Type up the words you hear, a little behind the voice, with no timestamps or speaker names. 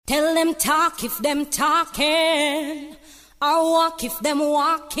Tell them talk if them talking, or walk if them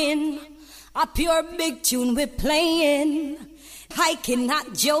walking. A pure big tune we playing, hiking,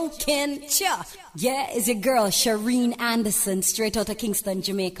 not joking. Sure. Yeah, it's your girl, Shireen Anderson, straight out of Kingston,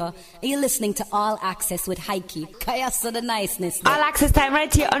 Jamaica. Are you listening to All Access with Heike? Kaya so the niceness. There. All Access time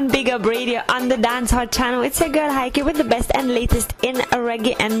right here on Big Up Radio on the Dancehall channel. It's your girl, Heike, with the best and latest in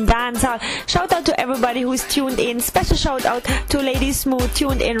reggae and dancehall. Shout out to everybody who's tuned in. Special shout out to Lady Smooth,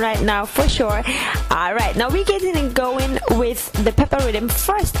 tuned in right now for sure. Alright, now we're getting going with the Pepper Rhythm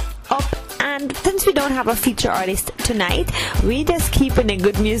first up. And since we don't have a feature artist tonight, we just keeping the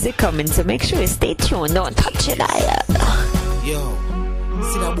good music coming. So make sure you stay tuned. Don't touch it, Yo,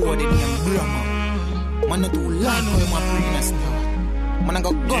 see that boy in young drama. Man, not too long for my brain and start. Man, I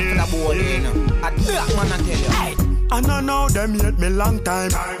got gun for that boy, you know. I black man, I tell you. Hey. I don't know them hate me long time.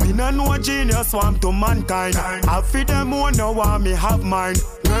 Me no know genius swam to mankind. I feed them who no want me have mine.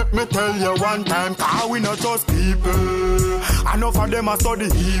 Let me tell you one time, cause we not just people. Enough of them a study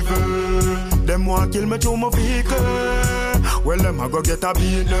evil. Them want kill me through my vehicle. Well, them a go get a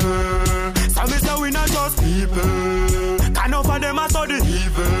beater. So me say we not just people. Enough of them a study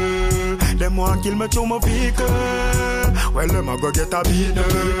evil. Them want kill me through my vehicle. Well, them a go get a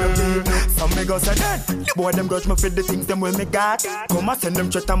beater. Some me go say that. Boy, them grudge me for the things them when me got. Come and send them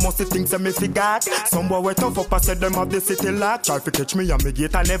chat and most the things them me forgot. Some boy wet tough up and said them have the city lock. Try to catch me and me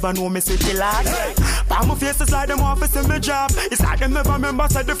gate, I never know me city lock. But my face is like them office in my job. It's like them never remember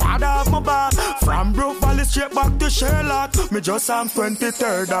said the father of my back. From Brook Valley straight back to Sherlock. Me just am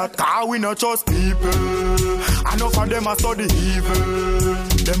 23rd that car we not just people. Enough of them a study evil.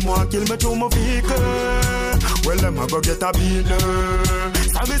 Them want kill me through my vehicle. Well, them a go get a beater.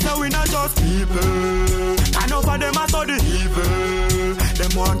 So me say we not just people. Enough of them a study evil.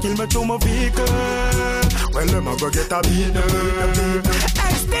 Them want kill me through my vehicle. Well, them a go get a beater.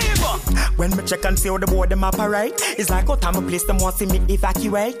 Hey, Steve! When me check and see how the board them operate, it's like how time a place them want see me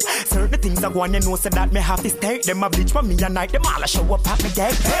evacuate. Certain things are going, you know, so that me have to stay. Them a bleach for me a night, them all a show up at me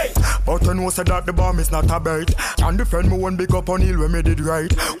gate. Hey! But you know, so that the bomb is not a bait. Can defend me one big up on hill when me did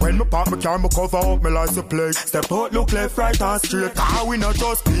right. When me park me car, me cover up me license plate. Step out, look left, right and straight. Car we not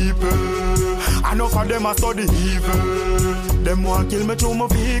just people. Enough of them a study evil. Them want kill me through my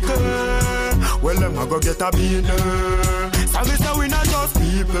vehicle. Well, them a go get a beater. So we say we not just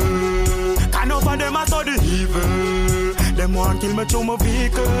people. Enough of them a study evil. Them want kill me through my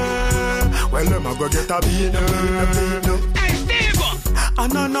vehicle. Well, them a go get a beater. I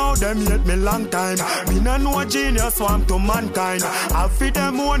don't know them yet me long time. Me no know genius swam to mankind. I feed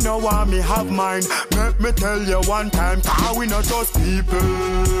them who no want me have mine. Let me tell you one time, cause we not just people.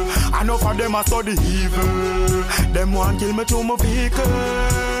 Enough of them a study evil. Them want kill me through my vehicle.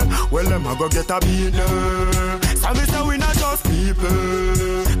 Well, them a go get a beater. So me say we not just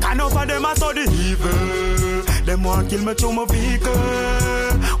people. Enough of them a study evil. Them want kill me through my vehicle.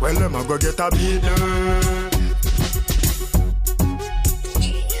 Well, them a go get a beater.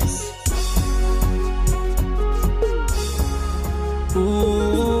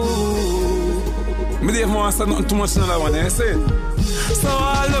 Me Dave want say nothing too much in that one, you see? So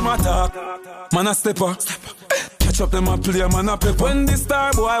all them attack, man a stepper. Catch up them a play, man a pepper. When the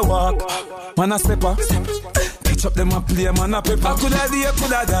star boy walk, man a stepper. Catch up them a play, man a pepper. Coulda day,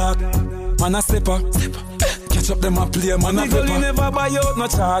 coulda dark, man a stepper. Catch up them a play, man a pepper. Me never buy out no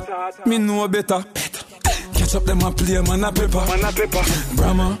chart, me know better. Catch up them a play, man a pepper.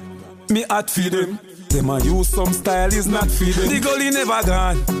 Brahma, me hot feed them. Them a use some style is not feed them. The gully never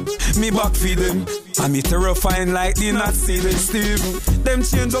gone, me back feed them. And me terrifying like they not see them. Steve, them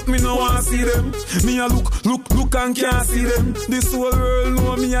change up, me no want see them. Me a look and can't see them. This whole world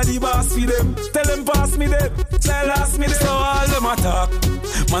know me a the boss for them. Tell them pass me them, tell ask me them. So all them attack,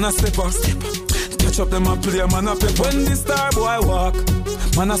 man a stepper. Catch up them a play, man a pepper. When the star boy walk,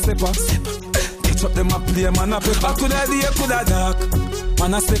 man a stepper. Catch up them a play, man a pepper. Coulda day, coulda dark,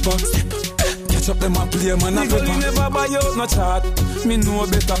 man a stepper. Catch up them a play, man a pepper. Never buy out no chart, me know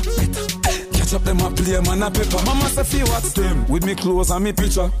better. Catch up them a play, man a pepper. Mama say fi watch them with me clothes and me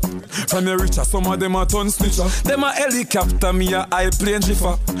picture. From me richer, some of them a ton snitcher. Them a helicopter, me a high plane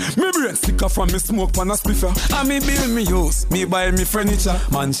jiffer. Me brain sicker from me smoke pan a spliffer. And me build me house, me buy me furniture.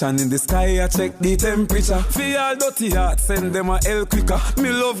 Mansion in the sky, I check the temperature. Fi all dirty heart, send them a hell quicker.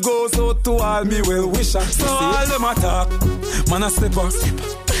 Me love goes out to all me well wisher. So all them attack, man a stepper.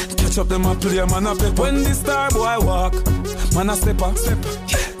 Catch up them a play, man a pepper. When the star boy walk, man a stepper.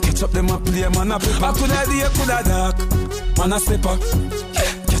 Catch up them a play, man a pepper. Coulda day, coulda dark, man a stepper.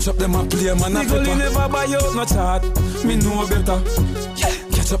 Catch up them a play, man a pepper. Never buy out no chart, me know better.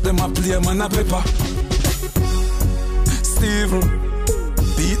 Catch up them a play, man a pepper. Steven,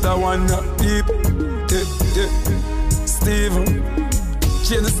 beat that one up deep. Steve,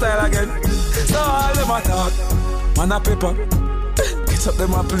 change the style again. So all them a talk, man a pepper. Catch up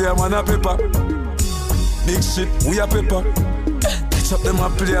them a play, man a pepper. Big shit, we a pepper. Catch up them a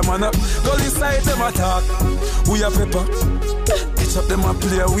play, man a. Go inside them a talk, we a pepper. Catch up them a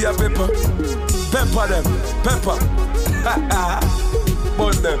play, we a pepper. Pepper them, pepper.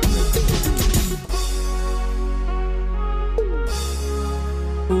 Burn them.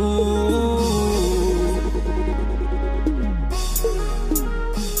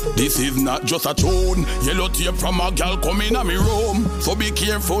 This is not just a tune. Yellow tape from a gal coming in me room. So be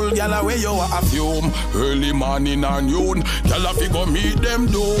careful, gal, where you a fume. Early morning or noon, gal a figure meet them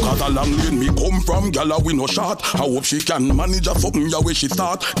do. Cause a long lane me come from, gal a we no shot. I hope she can manage a something ya where she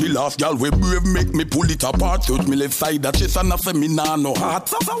start. The last gal we brave make me pull it apart. Search me left side that chest and a say me nah no heart.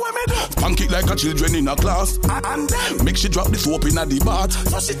 So what me do? Spank it like a children in a class. And then make she drop the soap in a the bath.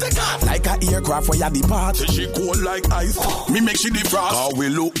 So she take off like a aircraft where ya depart. Say she cold like ice. Me make she defrost. Cause we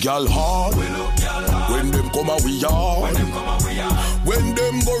look gal hard. When them come a we yard. When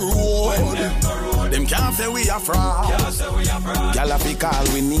them go road. Them can't say we a fraud. Gal a fi call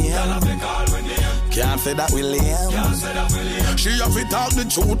we name. Can't say that we lame. She a fi talk the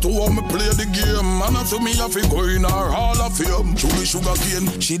truth to how me play the game. Man a say me a fi go in her hall of fame. Truly sugar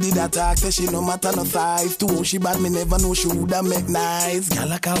cane. She did a talk say she no matter no size. To how she bad me never know she woulda make nice.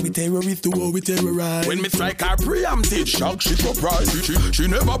 Gal a call we terrorist to how we terrorize. When me strike her preempted shock she surprised. She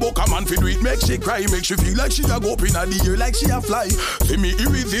never book a man fi do it. Make she cry. Make she feel like she a go up in the air like she a fly. See me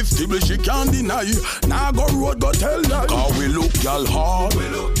irresistible she can't deny. Now go road go tell them. Cause we look gal hard.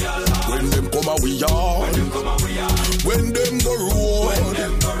 When them come a we yard. When them go road.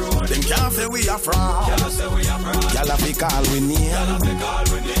 Them can't say we a fraud. Gal a fi call we name.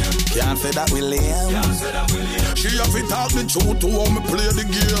 Can't say that we lame. She a fi talk the truth to how me play the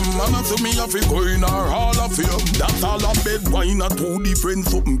game. Man a say me a fi go in her hall of fame. That's all a bed wine a two different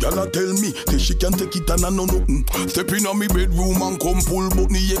something. Gal a tell me say she can take it and I know nothing. Step in on me bedroom and come pull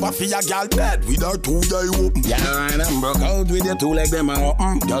but me ever fi a gal bed with her two eye open. Yeah, and I'm broke out with your two like them a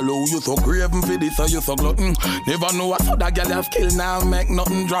open. Gal oh you so craven for this or you so glutton. Never know what that gal have skill now make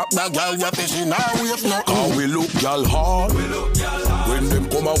nothing drop. That gal you say she now waste nothing. Cause we look gal hard. When them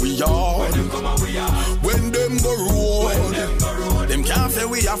come a we yard. When them go road. Them can't say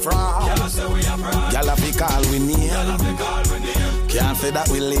we a fraud. Gal a fi call we name. Can't say that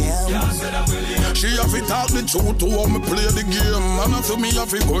we lame. She a fi talk the truth to how me play the game. And I say me a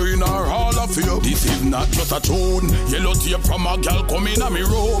fi go in her hall of fame. This is not just a tune. Yellow tape from a gal coming in me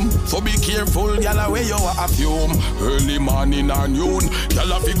room. So be careful, gal, where you a fume. Early morning or noon,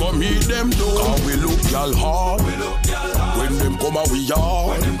 gal a fi go meet them do. Cause we look gal hard. When them come a we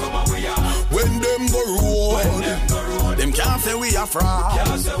yard. When them go road. Them can't say we a fraud.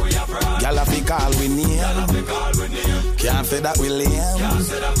 Gal a fi call we name. Can't say that we lame.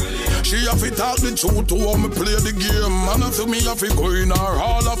 She a fi talk the truth to how me play the game. And I say me a fi go in her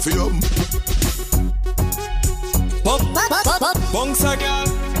hall of fame. Bongsa gal.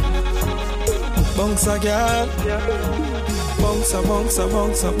 Bongsa gal.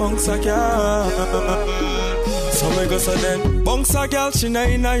 Bongsa gal. So me go so then Bongsa girl, she na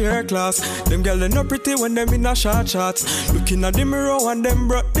in a your class. Them girl they no pretty when them in a short shots. Looking at the mirror and them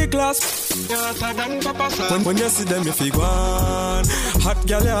broke the glass. When you see them you feel gone. Hot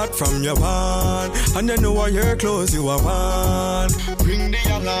girl you hot from your van. And you know what your clothes you are on. Bring the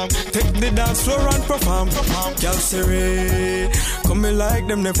alarm. Take the dance floor and perform. Girl Siri, come me like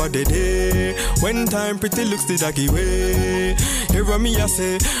them never did it. When time pretty looks the doggy way. Hear me I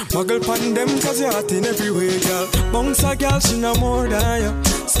say, muggle pan them cause you're hot in every way, girl. Bongsa girl, she no more than you.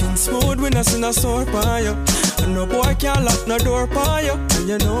 Skin smooth when I see a sore by you. And no boy can't lock no door by you. And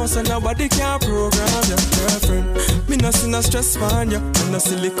you know so nobody can program your girlfriend. Me no see no stress on you. And no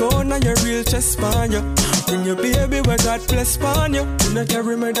silicone on your real chest on you. Bring your baby where God bless on you. You no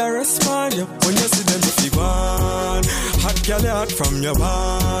carry me the rest on you. When you see them you feel gone. Hot girl you hot from your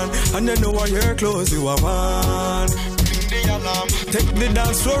van. And you know what your clothes you are on. Take the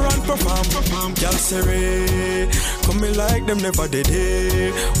dance floor and perform. Girl Siri, come me like them never did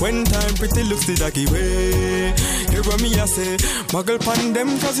it. When time pretty looks the doggy way. Hear me I say, muggle pan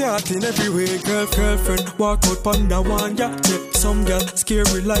them cause you're hot in every way. Girlfriend, walk out panda one, yeah. Some girl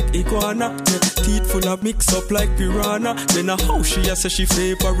scary like iguana, yeah. Teeth full of mix up like piranha. Then a how she a say she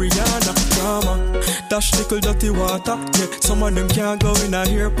favor Rihanna. Drama, dash nickel dirty water, yeah. Some of them can't go in a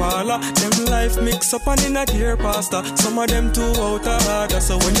hair parlor. Them life mix up and in a deer pasta. Some of them too out of order.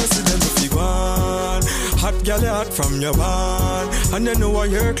 So when you see them if you want, hot girl you hot from your van. And you know what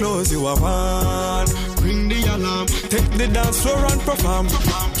your clothes you are on. Bring the alarm. take the dance floor and perform.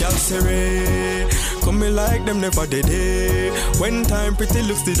 Girl say, come me like them never did it. When time pretty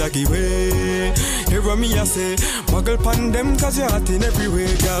looks the doggy way. Hear me I say, muggle pan them cause you're hot in every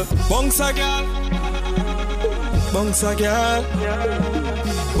way, girl. Bounce a girl, bounce a girl,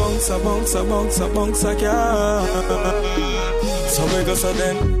 bounce a, bounce a, bounce a, bounce a girl. So we go so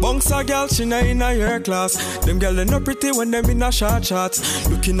then, bounce a girl, she not in her class. Them girl they no pretty when them in a short shots.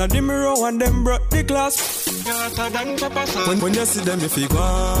 Looking at the mirror and them brought the glass. When you see them if you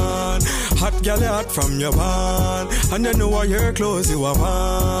gone, hot girl you hot from your van, and you know what your clothes you are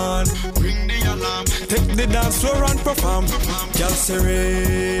on. Ring the alarm, take the dance floor and perform. Girl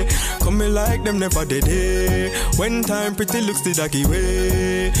say, come me like them never did it. When time pretty looks the doggy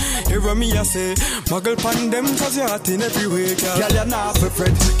way. Hear me I say, muggle pan them cause you're hot in every way, girl. Girl you not for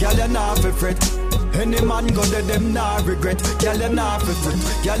fret, girl you not for fret. Any man go to them not regret. Girl you not for fret,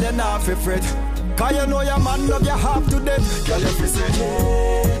 girl you not for fret. Cause you know your man love you half to death. Girl you fi say,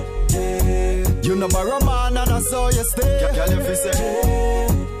 you know borrow man and I saw you stay. Girl you fi say,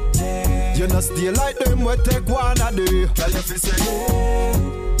 you know stay like them we take one a day. Girl you fi say,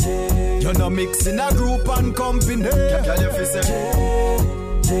 you know mix in a group and company. Girl you fi say,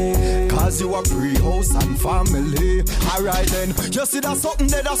 cause you a pre-house and family. Alright then, you see that's something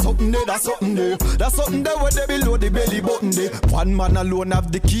there, that's something there, that's something there. That's something there where they below the belly button there. One man alone have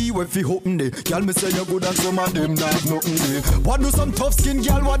the key where fi open there. Girl me say you good and some of them not nothing there. What do some tough skin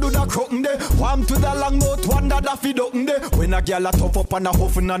girl, what do that cropping there? One to the long mouth, one that fi ducking there. When a girl a tough up and a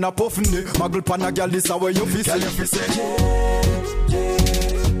huffing and a puffing there. Muggle pan a girl this a way you fi say. Girl you fi say,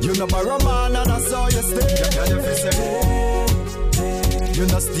 you know borrow man and I saw you stay. Girl you fi say, you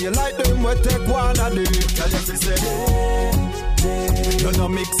know stay like them we take one a day. Girl you fi say, you know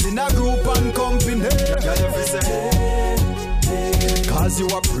mix in a group and company. Girl you fi say, cause you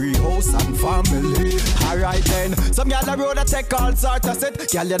a pre-house and family. Alright then, some girl a road a take all sorts of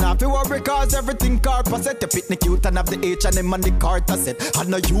set. Girl you not fi worry cause everything carpet set. You fit the cute and have the H&M and the Carter set. I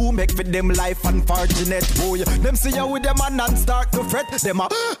know you make for them life unfortunate. Oh yeah, them see you with them and start to fret. Them a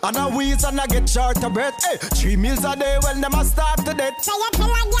and a wheeze and a get short of breath. Hey, 3 meals a day when them a start to death. So you tell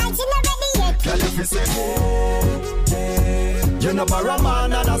a girl she not ready yet. Girl you fi say, you know borrow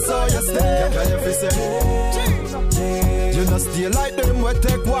man and I saw you stay. Girl you fi say, you know stay like them we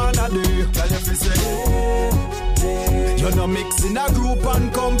take one a day. Girl you fi say, you know mix in a group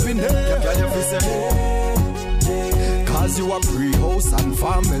and company. Girl you fi say, cause you a pre-house and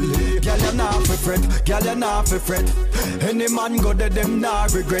family. Girl you not fi fret, girl you not fi fret. Any man go to them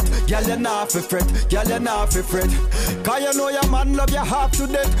not regret. Girl you not fi fret, girl you not fi fret. Cause you know your man love you half to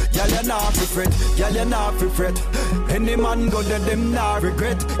death. Girl you not fi fret, girl you not fi fret. Any man go to them not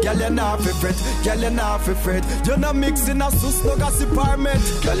regret. Girl you not fi fret, girl you not fi fret. You not mix in a sus no gossip apartment.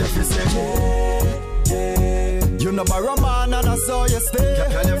 Girl you fi say, you know borrow man and I saw you stay.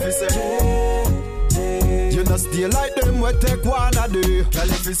 Girl you fi say, you know stay like them we take one a day. Girl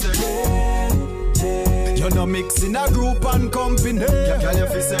you fi say, you know mix in a group and company. Girl you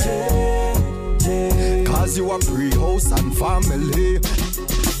fi say, cause you a pre-house and family.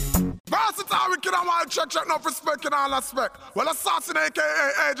 Versatile, wicked and wild, check no respect in all aspect. Well, Assassin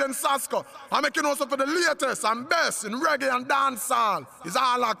aka Agent Sasko, I'm making also for the latest and best in reggae and dancehall. It's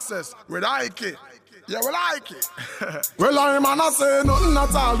all access with Ike. Yeah, we like it. Well, I'm gonna say nothing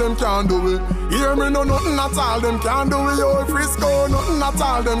at all them can do it. Hear me, no nothing at all them can do it. Yo, Frisco, nothing at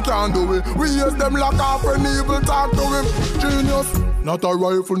all them can do it. We use them lock off when evil talk to him. Genius. Not a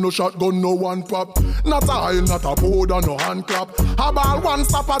rifle, no shotgun, no one pop. Not a oil, not a powder, no hand clap. A ball one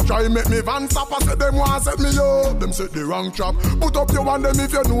stopper, try make me van stopper. Say them want set me up, them set the wrong trap. Put up your one them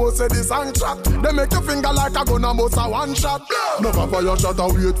if you know say the song trap. They make your finger like a gun and bust a one shot. No for your shot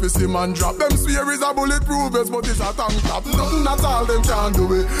and wait for see man drop. Them swear is a bulletproof vest, but it's a tank top. Nothing at all them can do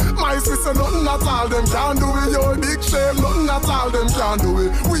it. My sister, nothing at all them can do it. Your big shame, nothing at all them can do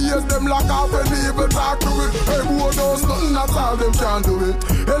it. We use them lock off when people talk to it. Hey, boy, those nothing at all them can do it.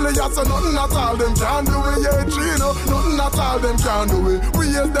 Elias, nothing at all them can do it. Yeah, Chino, nothing at all them can do it. We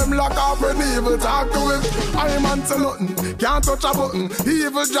use them lock off when evil talk to it. I man say nothing, can't touch a button.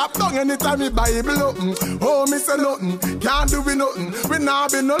 Evil drop down anytime me Bible open. Oh, me say nothing, can't do we nothing. We nah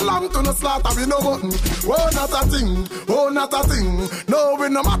be no lamb to no slaughter, we no mutton. Oh, not a thing, oh, not a thing. No,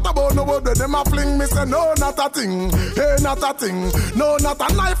 it no matter about no word them a fling. Me say no, not a thing. Hey, not a thing. No, not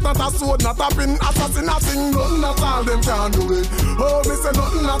a knife, not a sword, not a pin. Assassin a thing. Nothing at all them can do it. Oh, me say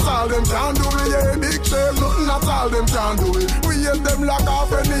nothing at all them can do it. Yeah, big shame. Nothing at all them can do it. We hate them like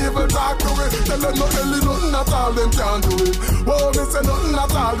off and evil talk to it. Tell them nothing at all them can do it. Oh, me say nothing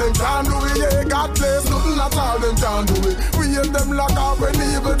at all them can do it. Yeah, God bless. Nothing at all them can do it. We hate them like off and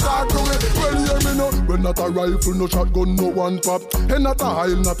evil talk to it. Well, hear me no. When not a rifle, no shotgun, no one pop. And not a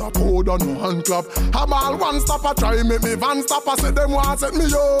hile, not a powder, no hand clap. I'm all one stop, I try make me van stop. I say them want set me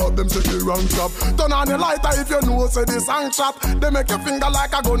up, them say the wrong stop. Turn on the lighter if you know, say the sang shot. They make your finger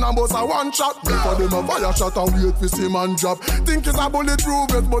like a gun and bust a one shot. Before them a fire shot and wait for see man drop. Think it's a bulletproof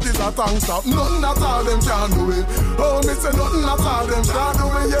vest, but it's a tank stop. Nothing at all them can do it. Oh, me say nothing at all them can do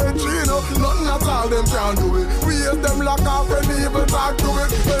it. Yeah, Gino, nothing at all them can do it. We hate them lock off when evil talk to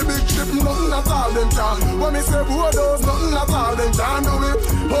it. Hey, big ship, nothing at all them can. When me say Bodos, nothing at all them can do it.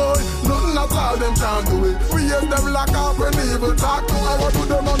 Oh, nothing at all them can do it. We hate them lock off when evil talk to it. I want to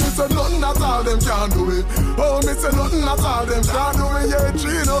them and me say nothing at all them can do it. Oh, me say nothing at all them can do it. Yeah,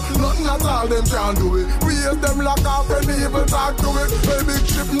 Gino, nothing at all them can do it. We hate them lock off when evil talk to it. Hey, big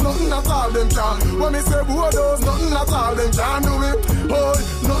ship, nothing at all them can. When me say Bodos, nothing at all them can do it. Oh,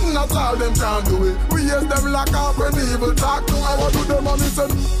 nothing at all them can do it. We hate them lock off when evil talk to it. I want to them and me say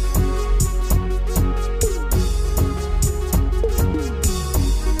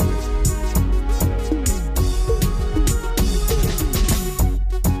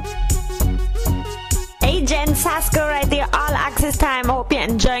Jen Sasko right there, all access time. I hope you're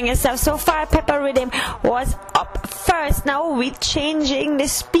enjoying yourself so far. Pepper Rhythm was up first. Now we're changing the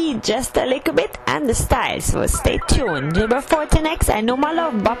speed just a little bit and the style, so stay tuned. Number 40 next, I Know My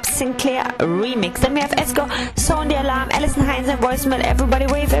Love, Bob Sinclair remix. Then we have Esco, Sound the Alarm, Alison Hines and Voicemail. Everybody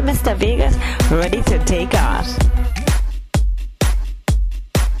wave at Mr. Vegas, ready to take off.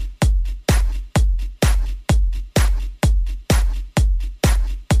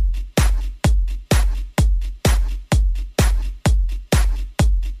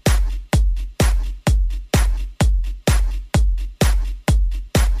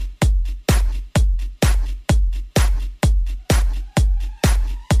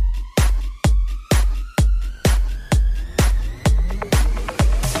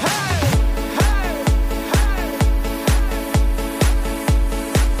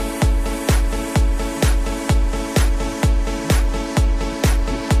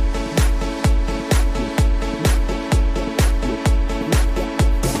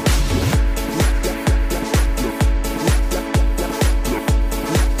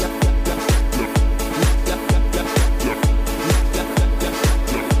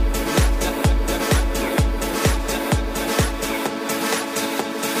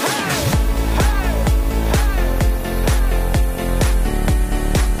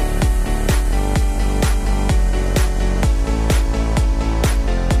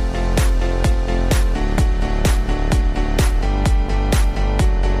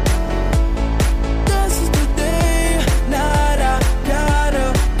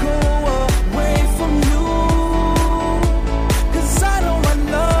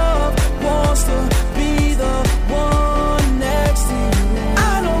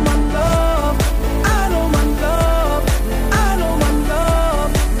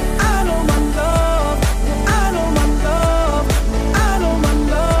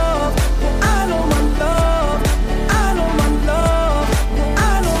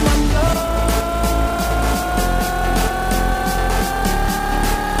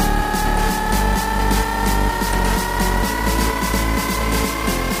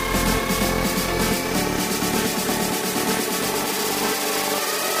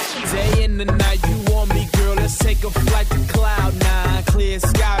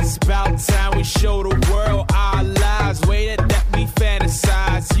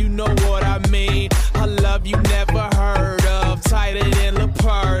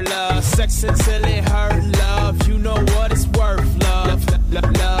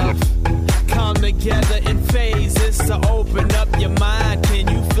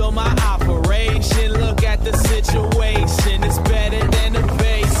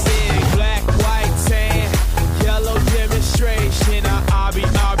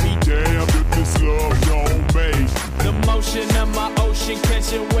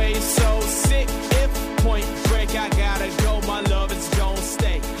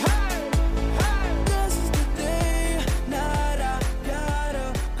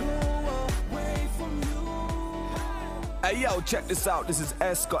 Check this out, this is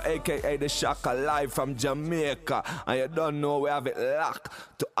Esco aka The Shaka live from Jamaica, and you don't know we have it locked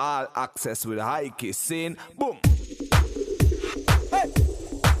to all access with Hikey scene. Boom. Hey.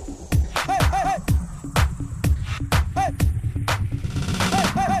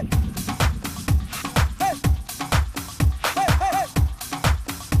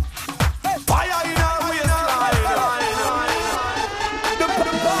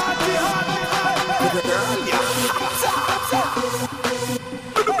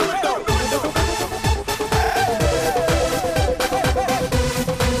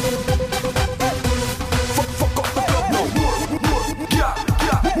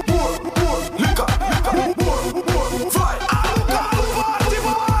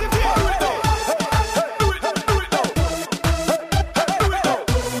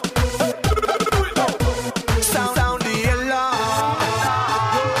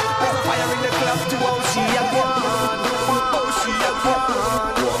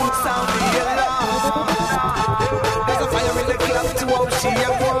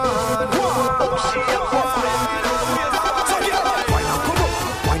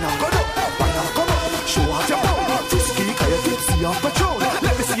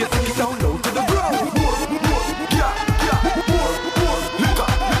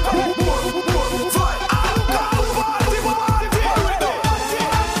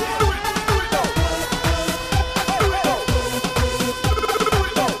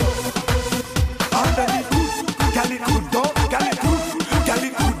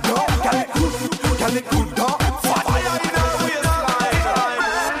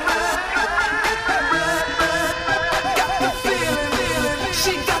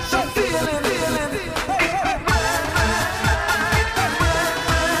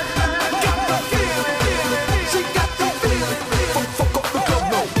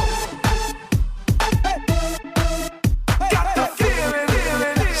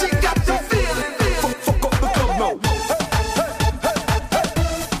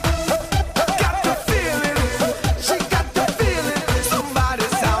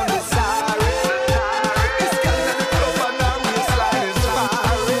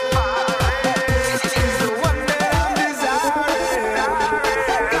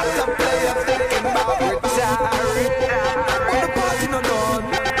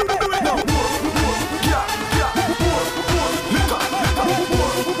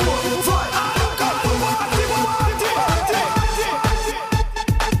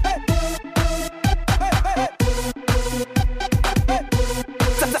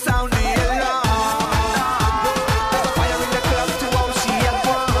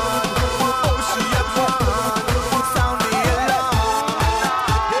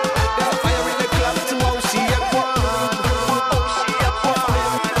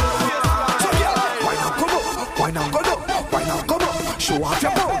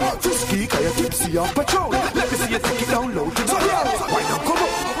 empty of petrol. Let me see you take it down low to the ground. Why not come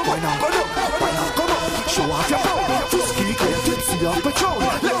up? Why not go up? Why not come up? Show off your power. Frisky, empty of petrol.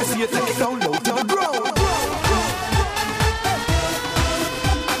 Let me see you take it down low to the ground.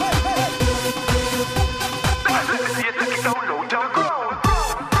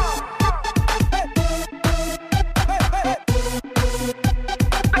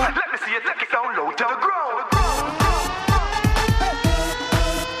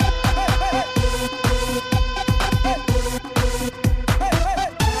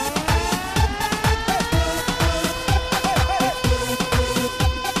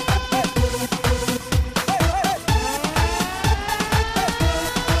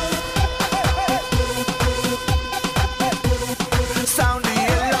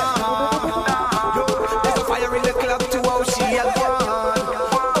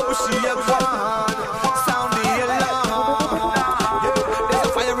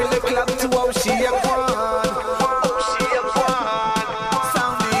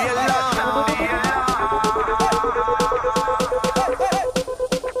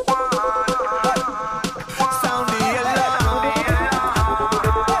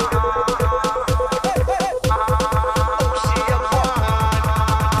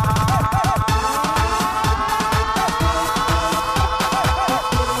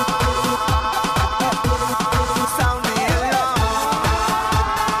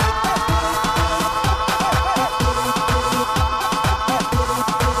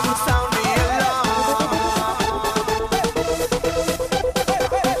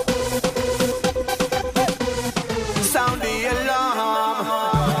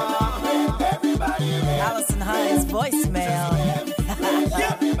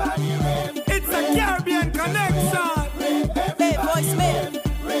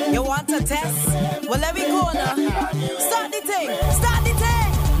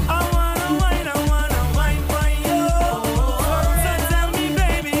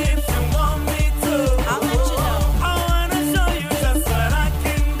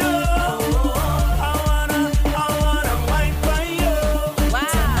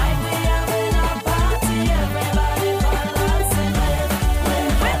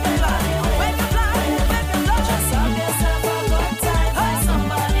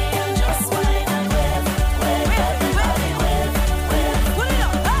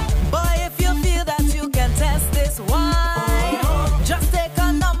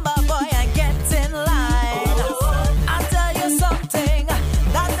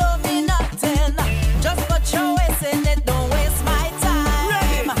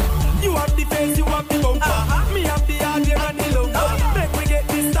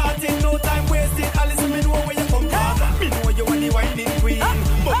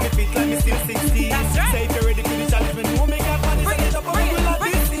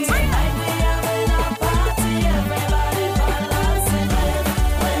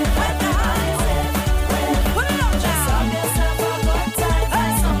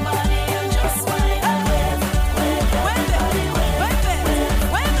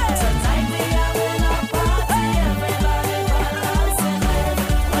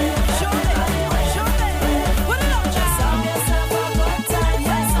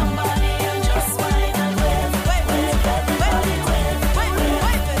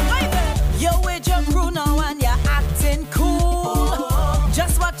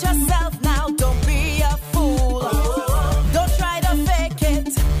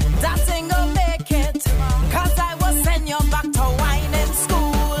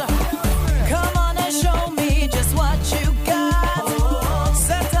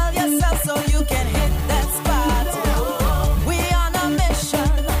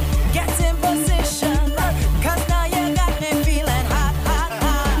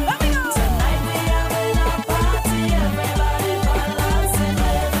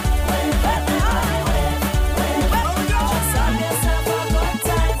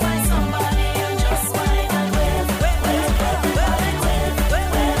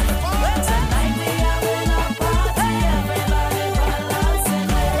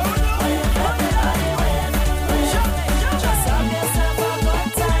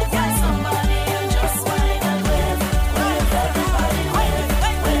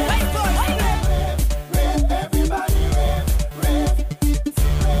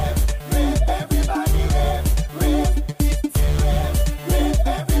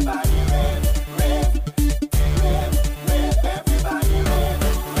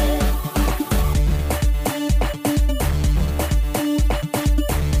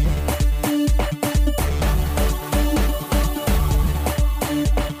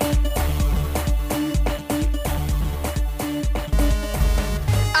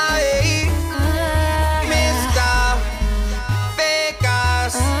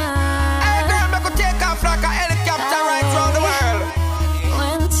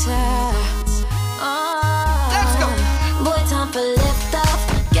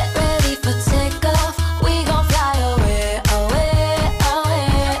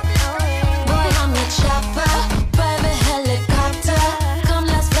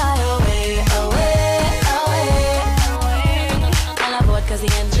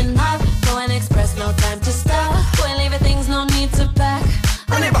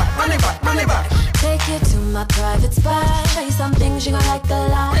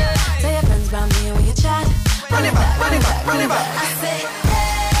 run it back, run it back, run it back. I say,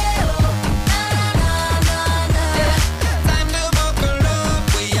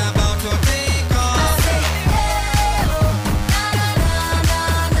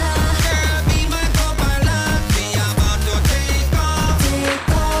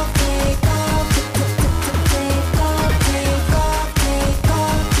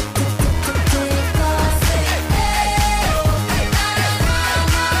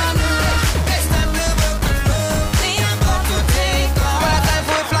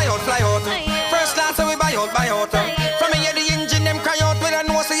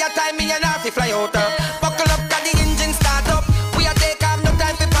 fly out. Buckle up, got the engine start up. We a take off, no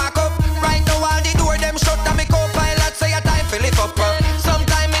time to park up. Right now all the door them shut and me co-pilot say a time to lift up.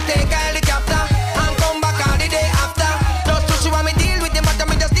 Sometime me take a helicopter and come back all the day after. Just to show me deal with the matter,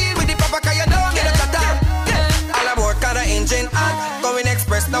 me just deal with the proper cause you don't get a cutter. All aboard, got the engine hot. Going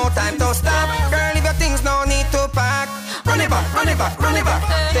express, no time to stop. Girl, if your things no need to pack. Run it back, run it back, run it back.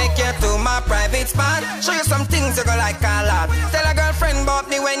 Take you to my private spot. Show you some things you go like a lot. Tell a girlfriend about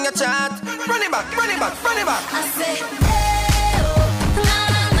me when you chat. Run it back, run it back, run it back. I say,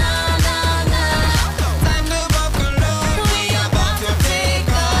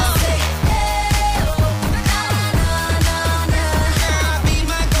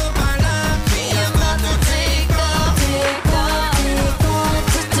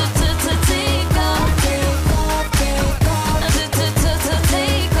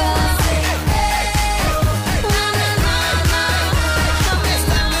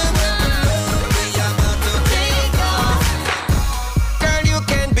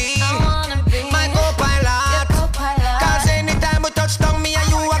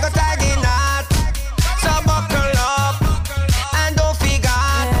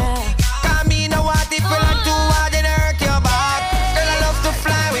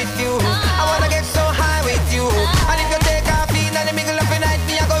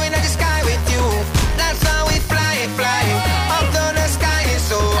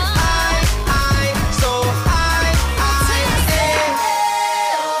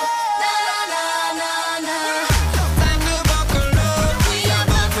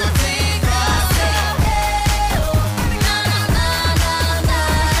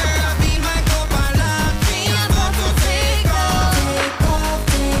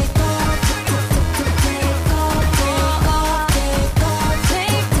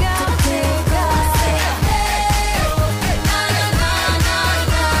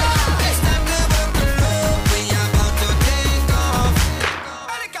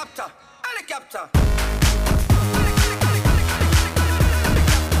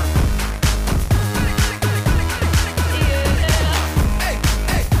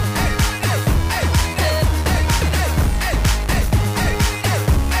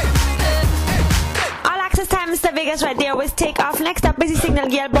 right there was Take Off. Next up, Busy Signal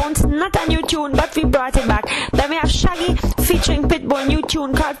Girl Bones. Not a new tune, but we brought it back. Then we have Shaggy featuring Pitbull, new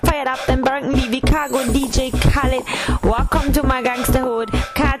tune called Fired Up. Then Barrington Levy, Cargo, DJ Khaled. Welcome to my gangster hood.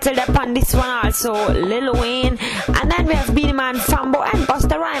 Cartel upon this one also, Lil Wayne. And then we have Beenie Man, Fambo, and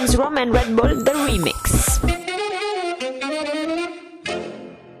Busta Rhymes, Rum and Red Bull, the remix.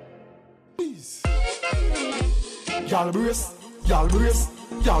 Y'all brace, y'all brace,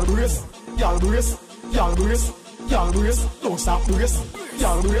 y'all brace, y'all brace, y'all brace, y'all brace, don't stop brace,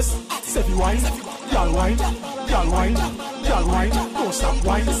 y'all brace, set you wine, y'all wine, y'all wine, y'all wine, don't stop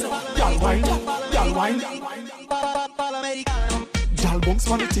wine, y'all wine, y'all wine. Y'all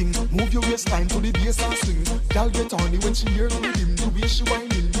bounce on the thing, move your waistline to the bass and swing. Y'all get horny when she hear the rhythm, the way she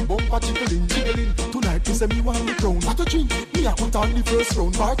whining, the bumper jiggling, jiggling. Tonight me say me want the crown, what a drink. Me a put on the first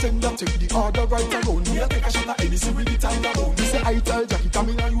round, bartender take the order right around. Me a take a shot of Hennessy with the tiger bone. Me say I tell Jackie come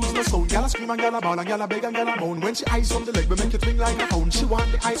in and use no sound. Y'all scream and y'all a bawl and y'all a beg and y'all a moan. When she ice on the leg, we make it swing like a pound. She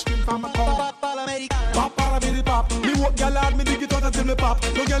want the ice cream from a cone. Pop, para, pop. Me walk y'all hard, me dig it out until me pop.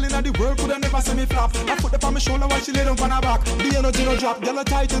 No girl in the world coulda never see me flop. I put up on my shoulder while she lay down on her back. The energy no drop, y'all a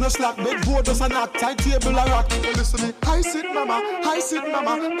tight in a slack. Bedboard does a knock, tight table a rock. Now listen me, high sit mama,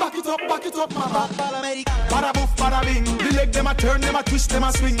 back it up mama. Bada boof, bada bing. The leg them a turn, them a twist, them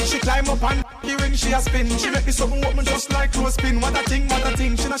a swing. She climb up and the ring she a spin. She make me something open just like clothespin. What a thing, what a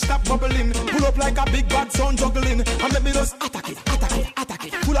thing. She not stop bubbling. Pull up like a big bad sound juggling. And let me just attack it.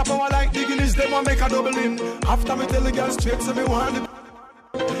 Pull up power like the Guinness, them a make a double in. After me tell the girl straight, so me want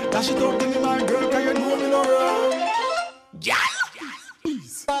it. Dash it up, give me my girl, can you know me no wrong? Yeah.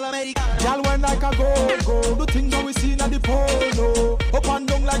 Please. Y'all went like a go-go. The things that we seen at the polo. Up and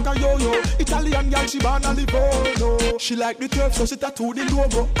down like a yo-yo. Italian girl, she born on Livorno. She like the turf, so she tattoo the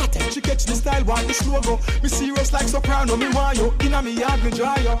logo. She catch the style, want the slow-go. Me serious like soprano, me want you. Inna me yard, me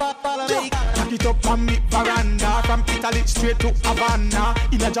dry you. Pack it up on me veranda. From Italy straight to Havana.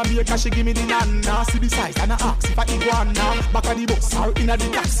 Inna Jamaica, she give me the nana. See the size and I ask if I iguana. Back at the bus or inna the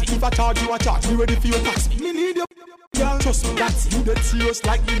taxi. If I charge you, I charge. Me ready for your taxi. Me need you. Y'all trust me, that's you dead serious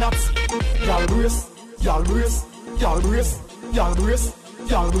like the Nazi. Y'all brace, y'all brace, y'all brace, y'all brace,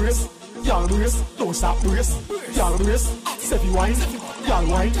 y'all brace, y'all brace, don't stop brace, y'all brace, set you wine, y'all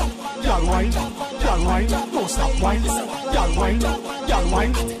wine, y'all wine, y'all wine, don't stop wine, y'all wine, y'all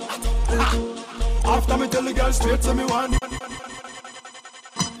wine. After me tell the girl straight to me one.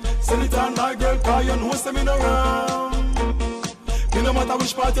 Send it on my girl, cause you know say me no wrong. Me no matter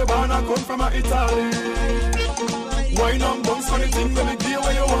which part you born, I come from Italy. Wine and bounce funny thing, let me give you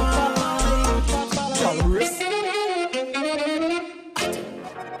what you want. Y'all race.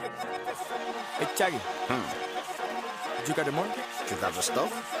 Hey, Shaggy. You got the money? You got the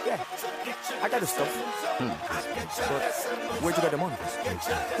stuff? Yeah, I got the stuff. But where'd you get the money?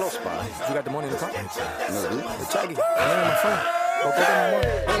 Close by. You got the money in the car? No, dude. Hey, Shaggy, I'm my friend. Go get my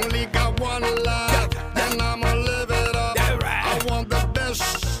money. Only got one life, then I'ma live it up. I want the best.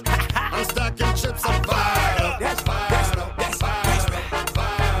 I'm stacking chips, I'm fired up. That's fired up. I'm fired up.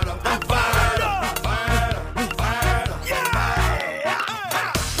 Fired up. I'm fired up. Fired up. Fired up. Yeah.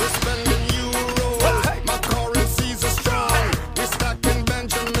 We're spending euros. My currencies are strong. We're stacking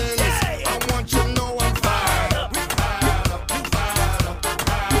Benjamins. I want you to know I'm fired up. Fired up. Fired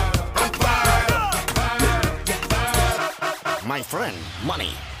up. I'm fired up. Fired up. My friend,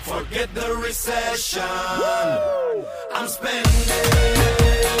 money. Forget the recession. I'm spending.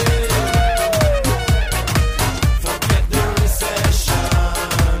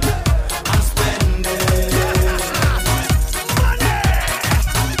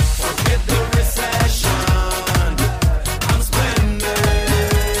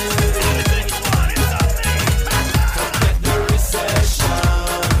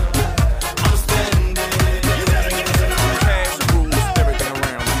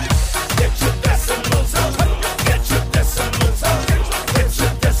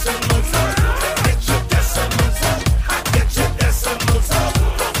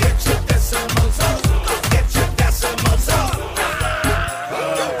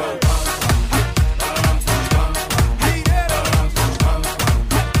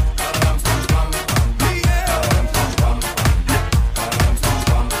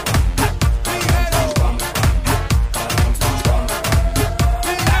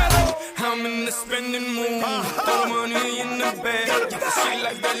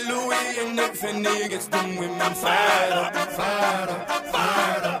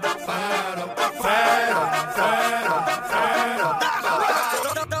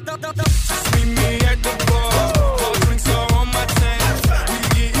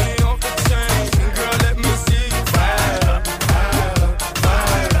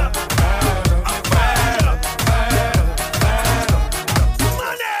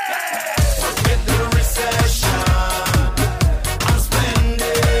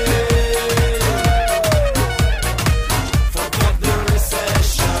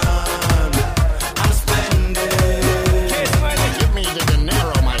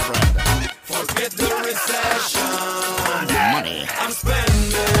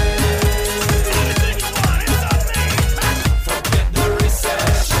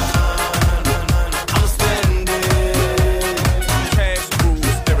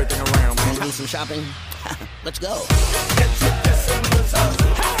 Let's go.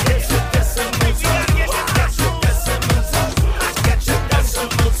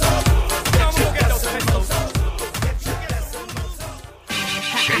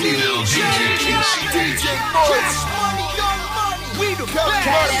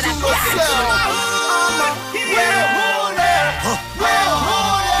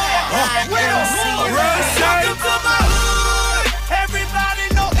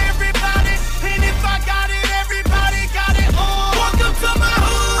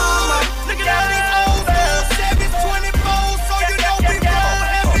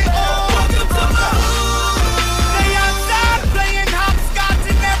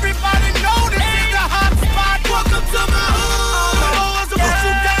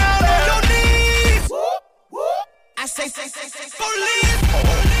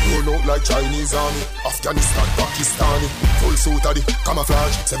 Like Chinese army, Afghanistan, Pakistani, full suit of the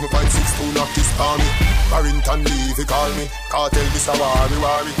camouflage, 7.62 knock this army. Barrington Levy call me, cartel this a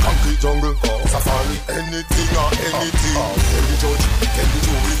worry, concrete jungle, safari, anything or anything. Tell the judge, tell the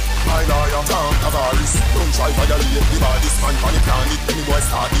jury, Tavares. Don't try violate the baddest man on the planet. Any boy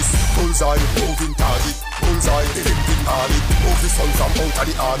start this. Bullseye, moving target. Bullseye, thinking target. Move the sun from out of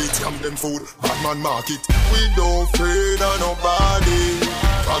the orbit. Jam them food, bad man market. We don't afraid of nobody.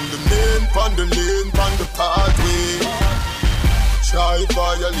 On the main, on the lane, on the pathway. Try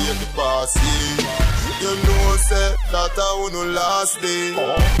violate the bossy. You know say that I won't last day.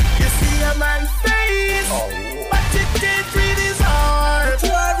 You see a man's face, but you can't read his heart.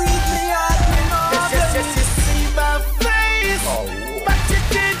 You read me heart, me know. Yes, you see my face, but you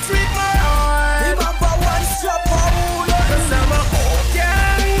can't read my heart. Remember one strap of wool. 'Cause I'm a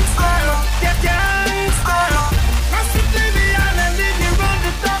gangster, gangster. I sit in the island and you run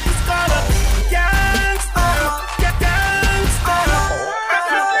the darkest color. Gangster, gangster. I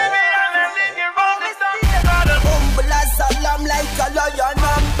sit in the island and you run the darkest color. Humble as a lamb, like a lion,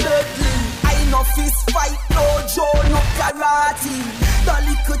 I'm deadly. I no fist fight, no Joe, no karate. The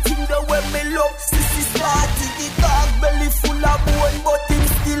little thing the way me love, sissy starty. The dog belly full of bone, but him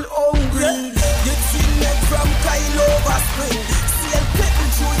still hungry. You see me from Kyle over spring. Sail people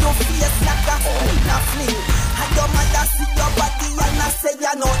through your face like a fling. And your mother see your body and I say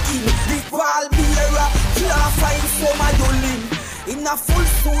you're not in. The ball bearer, can't find for my limb. In a full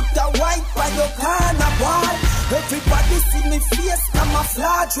suit, a white by your carnival. Everybody see me face,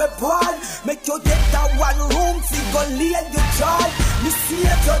 camouflage rebel. Make you get that one room, figure lay your joy. Me see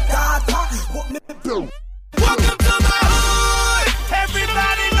your daughter, what me do? Welcome to my hood.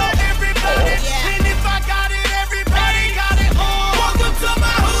 Everybody know everybody. And if I got it, everybody got it all. Welcome to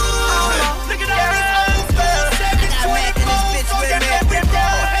my hood. Look at all this old stuff. 724, so get every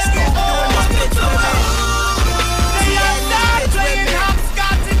ball. Welcome to my hood. They are not playing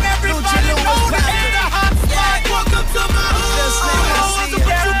hopscotch and everybody know the hit a hot spot. Welcome to my hood. So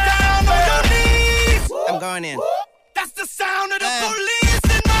put you down on your knees. I'm going in. That's the sound of the police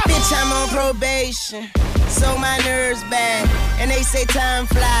in my bitch, I'm on probation, so my nerves bad. And they say time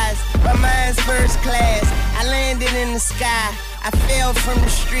flies, but mine's first class. I landed in the sky, I fell from the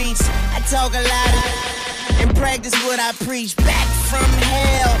streets. I talk a lot and practice what I preach. Back from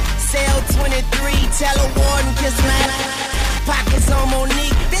hell, cell 23, tell a warden kiss my pockets on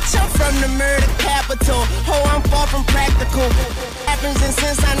Monique. Bitch, I'm from the murder capital. Oh, I'm far from practical. Happens and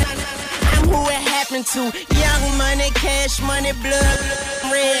since I'm who it happened to. Young money, cash money, blood,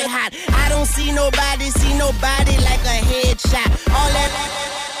 red hot. I don't see nobody like a headshot. All that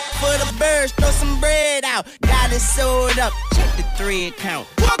for the birds, throw some bread out. Got it sold up, check the 3 account.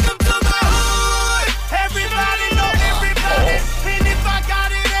 Welcome to my hood. Everybody know everybody. And if I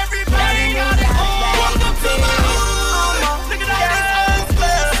got it, everybody got it all. Welcome to my hood. Look at all this old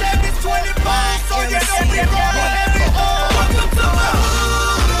stuff. 724, so get every ball, every all. Welcome to my hood.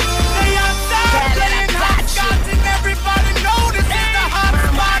 Everybody know this is the hot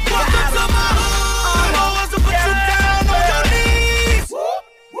spot. Welcome to my hood. I want to put you down on your knees.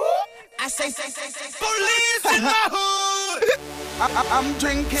 I say, police in my hood. I'm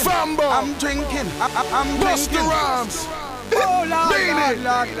drinking. Fambo. I'm drinking. I'm Busta Rhymes. Oh, Lord,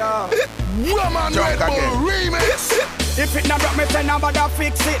 Woman Red Bull remix. If it not broke me, then nobody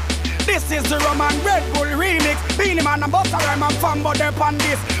fix it. This is the Roman Red Bull remix. Beanie Man and Busta Rhyme and Fambo there on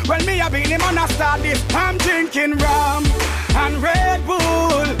this. Well, me a Beanie Man I start this. I'm drinking rum and Red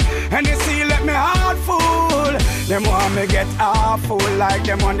Bull, and you see let me heart full. Them want me get awful, like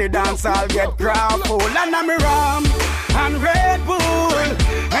them on the dance I'll get crowd full. And I'm rum and Red Bull,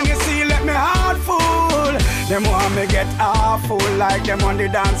 and you see let me heart full. Them want me get awful, like them on the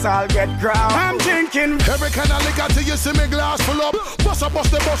dance I'll get crowd. I'm drinking every kind of liquor till you see me glass full up. Bust the bus,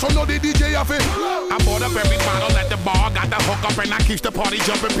 so know the DJ of it. I bought up every bottle at the bar, got the hook up, and I keep the party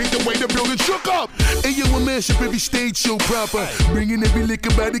jumping. Beat the way the building shook up. And you a manship every stage show proper. Bringing every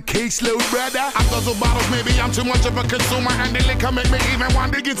liquor by the caseload, brother. I guzzle bottles, maybe I'm too much of a consumer, and the liquor make me even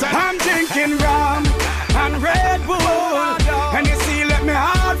want to get tight. I'm drinking rum and Red Bull, and you see let me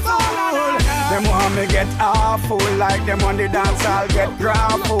heart full. Them want me get awful, like them on the dance I'll get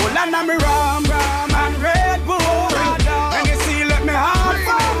crowd full. And I'm rum and Red Bull, and you see let me heart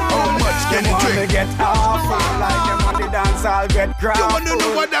full. How much can you drink? Me get awful, like them on the dance I'll get crowd full. You wanna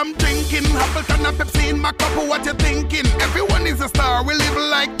know what I'm drinking? Appleton and Pepsi in my cup, what you thinking? Everyone is a star, we live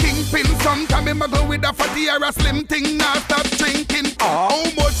like kingpin. Sometimes I go with a fatty or a slim thing, now stop drinking. How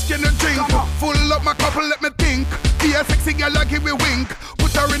much can you drink? Full up my cup, let me think. Be a sexy girl, I give you wink.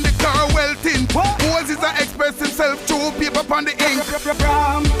 Put her in the car, well thin. Walls is a express himself, throw paper on the ink.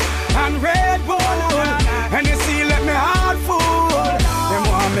 Rum and Red Bull, and you see let me heart full. Them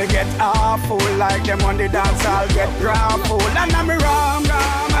want me get awful, like them on the dance I'll get crowd full. And I'm rum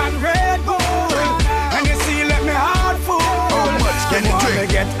and Red Bull, and you see let me heart full. How much Them want me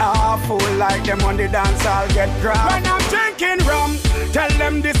get awful like them on the dance I'll get grabbed. When I'm drinking rum, tell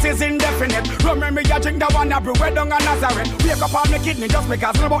them this is indefinite. Remember you drink that one everywhere down on Nazareth. Wake up on me kidney just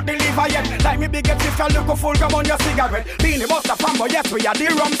because I'm about the liver yet. Like me big sister look full come on your cigarette. Beanie Buster Fambo, yes we are the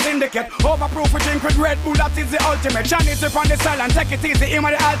rum syndicate. Overproof we drink with Red Bull, that is the ultimate. Johnny trip on the cell and take it easy, him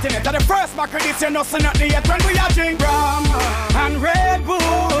on the alternate. To the first back of this you know not the yet. When we are drink rum and Red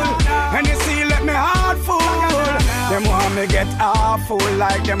Bull, and you see let me heart full. Them want me get awful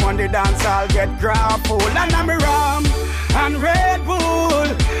like them on the dance I'll get grappled. And I'm rum and Red Bull,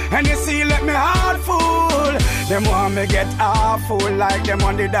 and you see let me heart full. Them want me get awful like them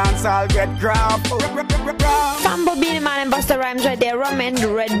on the dance I'll get grappled. Fambo, Beanie Man and Busta Rhymes right there. Rum and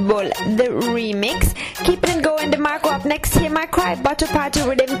Red Bull, the remix. Keeping it going, the Marco up next. Hear My Cry, Butter Party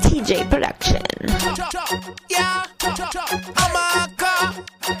with them TJ production. Yeah, I'm a car.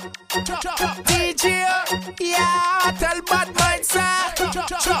 DJ, yeah, tell bad mind say.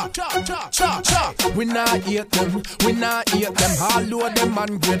 We not hate them, we not hate them. All of them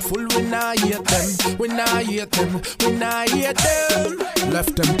ungrateful, we not hate them. We not hate them, we not hate them.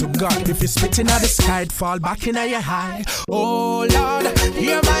 Left them to God. If you spitting at the sky, it fall back in your eye. Oh Lord,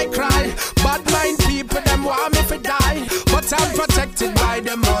 hear my cry. Bad mind people, them want me to die, but I'm protected by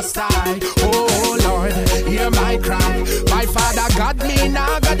the Most High. Oh Lord, hear my cry. My Father God, me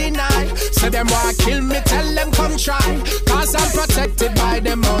now God deny. So them want kill me, tell them come try, cause I'm protected by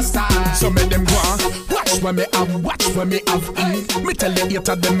the Most High. So make them go on, watch when me have, watch when me have. Me tell the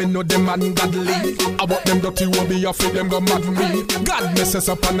hater them, me know them ungodly. I want them dirty will be afraid them go mad me. God messes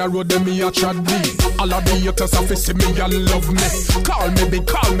up on the road, them me a trad me. All of the haters have to see me and love me. Call me big,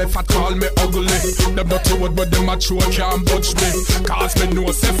 call me fat, call me ugly. Them dirty word but them a true can't budge me. Cause me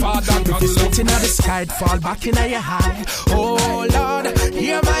know say Father God love. Sitting at the sky, it fall back in your eye. Oh Lord,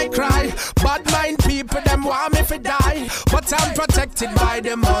 hear my cry. Bad mind people, them want me to die, but I'm protected by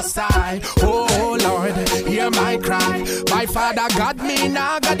the Most High. Oh Lord, hear my cry. My Father God, me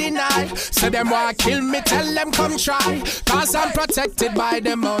now God deny. So them want kill me, tell them come try, cause I'm protected by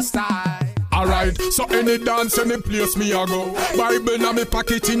the Most High. Alright, so any dance, any place me a go. Bible na me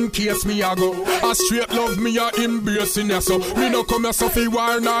pocket in case me a go. A straight love me a embrace in ya so. Me no come here so fi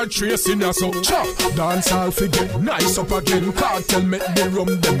war nor trace in ya so. Dance all fi get nice up again. Cartel make the rum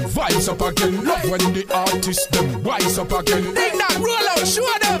them vibes up again. Love when the artists them wise up again. Bring that roll out,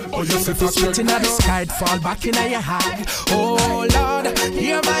 show them. Oh you see for sitting at the sky, it fall back in your eye. Oh Lord,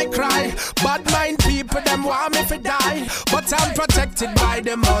 hear my cry. Bad mind people, them want me to die, but I'm protected by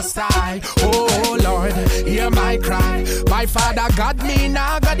the Most High. Oh Lord, hear my cry. My Father God, me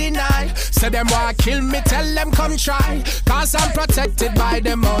now God deny. Say them want kill me, tell them come try, cause I'm protected by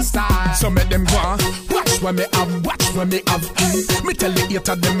the Most High. So make them go on, watch when me have, watch when me have. Me tell the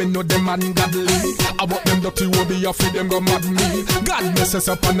hater them, me know them ungodly. I want them dirty will be afraid them go mad me. God messes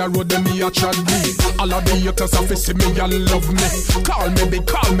up on the road, them me a trad me. All of the haters have to see me and love me. Call me big,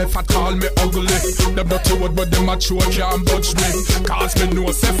 call me fat, call me ugly. Them dirty word but them a true can't budge me. Cause me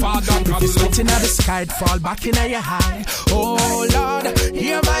know say Father God love. Sitting at the sky, it fall back in your eye. Oh Lord,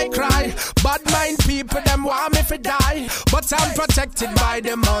 hear my cry. Bad mind people, them want me to die, but I'm protected by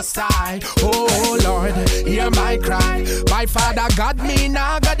the Most High. Oh Lord, hear my cry. My Father God, me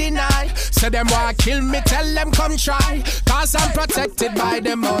now God deny. Say them want kill me, tell them come try, cause I'm protected by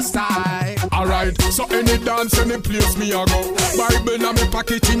the Most High. Alright, so any dance, any place me a go. Bible na me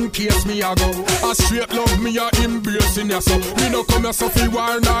pocket in case me a go. A straight love me a embrace in ya so. Me no come here so fi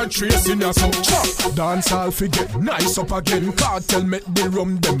war nor trace in ya so. Dance all fi get nice up again. Cartel make the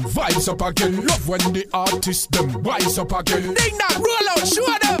rum them vibes up again. Love when the artists them wise up again. Bring that roll out,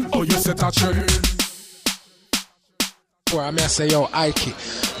 show them. Oh you set a trend. Where I say yo Ike,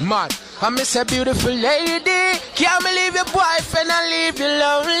 man, I miss a beautiful lady. Can't believe your boyfriend and leave you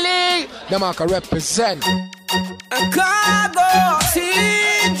lonely. Them I can represent a cargo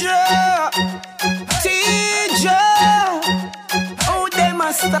teacher. Oh they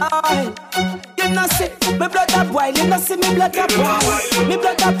must style. You know see me blood a boil, you know see me blood a boil. Me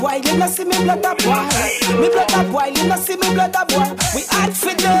blood a boil, you know see me blood a boil. Me blood a boil, you know see me blood a boil. We act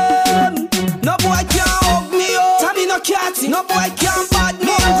for them. No boy can hug me up. Tammy no catty. No boy can bad me.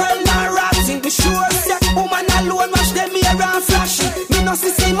 Mongrel and ratty. Me sure say woman alone watch them here and flashy. Me no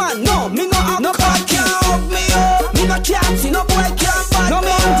see man, no, me no have. No boy can hug me up. Me no catty. No boy can bad me. No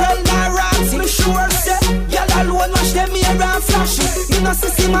mongrel and ratty. Me sure say y'all alone watch them here and flashy. Me no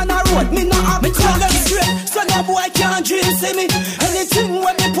see man a road. Me no have. Me tell them straight, so no boy can't dream see me. Anything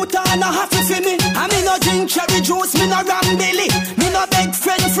when me put on a happy for me. I me no drink cherry juice. Me no ram belly. Me no beg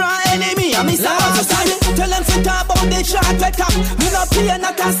friend from enemy. I me say tell them to talk about the chocolate top. Me no pay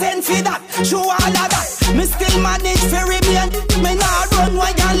not a cent for that. Show all of that. Me still manage for remain. Me no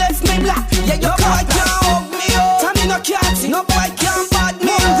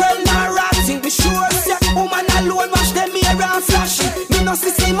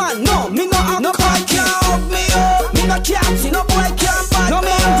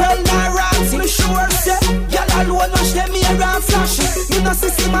no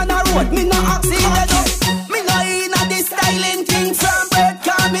sissy man a road, me no act cocky. Me no in a this styling thing from birth,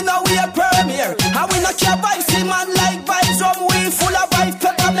 cause me no wear premier. And we no care vibes, see man like vibes, rum we full of vibes,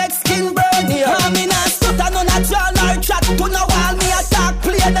 pepper make skin burn here. And me not stutter, no natural or chat, to no wall me attack,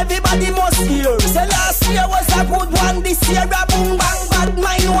 play and everybody must hear. Say last year was a good one, this year a boom bang, bad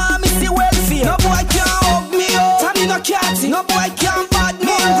mind want me see welfare. No boy can't hug me up, and me no catty, no boy can't bad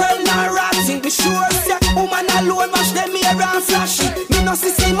me, girl not ratty. Me sure say, woman alone mash them here and flashy. Me no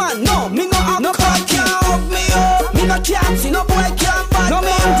sissy man, no, me no act. No boy can't hug me up, me no catty, no boy can't bad no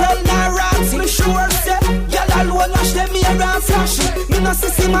me, girl not ratty. Me sure say, y'all alone mash them here and flashy. Me no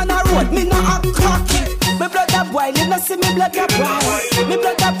sissy man a road, me no act cocky. Me blood a boil, you no see me blood a boil. Me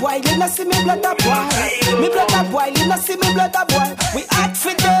blood a boil, you no see me blood a boil. Me blood a boil, you no see me blood a boil. We act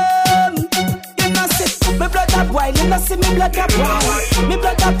for them. You no see me blood a boil, you no see me blood a boil. Me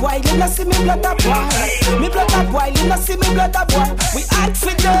blood a boil, you no see me blood a boil. Me blood a boil, you no see me blood a boil. We act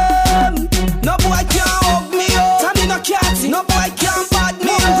for them. No boy can't hug me up, and me no catty. No boy can't bad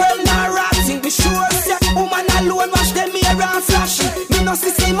me, girl not ratty. Me sure say, woman alone wash them here and flashy. Me no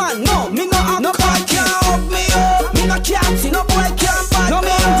sissy man, no, me no act. No boy can't hug me up, me no catty. No boy can't bad no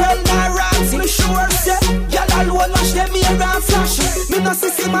me, girl not ratty. Me sure say, y'all alone wash them here and flashy. Me no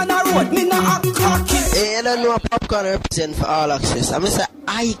sissy man a road, me no act cocky. Hey, I don't know what popcorn represent for all access. I'm say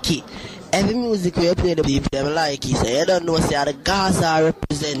Ike. Every music we play the people them like it. So you don't know say the Gaza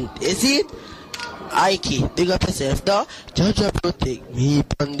represent. You see? Ike, big up yourself though. Judge protect me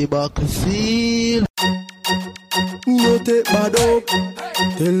on the battlefield. No take bad up.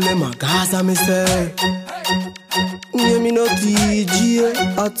 Tell them a Gaza me say. Yeah, me no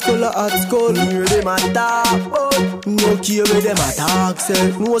TG, hot skull, hear them attack, but no care where them attack,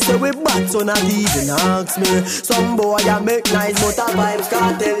 say. No say we bad, so not even ask me. Some boy a make nice, but a vibes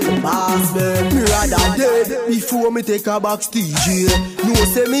can't tell the boss, me. Me rather dead, before me take a box TG. No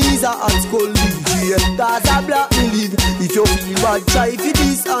say me is a hot skull DJ, cause a black me live. If you feel bad, try for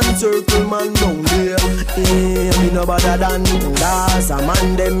this and circle man down there. Yeah, me no better than Gaza,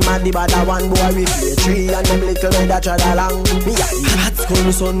 man, them mad the better one boy with play tree and them little red that trad along. Me a the hot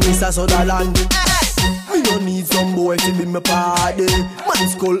skull son, Mr. Sutherland. Me no need some boy to be my party. Man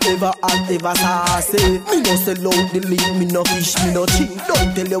skull ever hot, ever saucy. Me no sell out the link, me no fish, me no chink.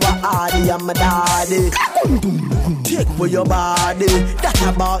 Don't tell you what hardy I'm my daddy. Take for your body. That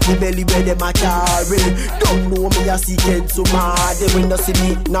about the belly where them a carry. Don't know me a secret so mad. When you see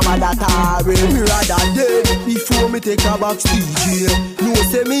me, no matter tarry. Me rather dead before me take a box DJ. No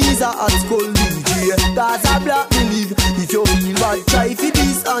say me is a hot skull DJ. Cause a black me live. If you feel bad, try for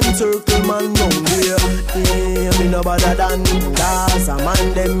this and circle man down there. Yeah, me no better than Gaza,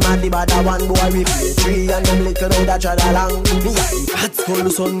 man, them mad the better one boy we play tree and them little red that trad along. Me a the hot skull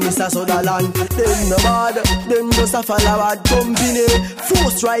son, Mr. Sutherland. Them no bad, them just a follow bad company.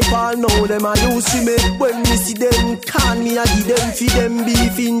 Force rifle now them a use for me. When me see them can me a give them for them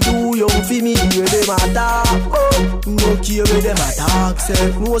beefing too young for me. Hear them attack, oh, no care where them attack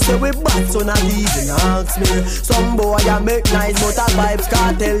say. No say we bad so not even ask me. Some boy a make nice but a vibes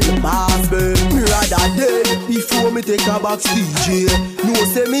can't tell the boss me. Me rather dead before me take a box DJ. No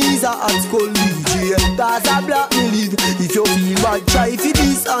say me is a hot skull DJ. Cause a black me live. If you feel bad, try for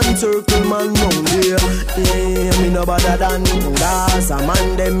this and circle man down there. Yeah, me no better than Gaza,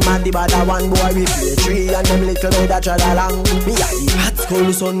 man, them mad the better one boy we play tree and them little red that trad along. Me a the hot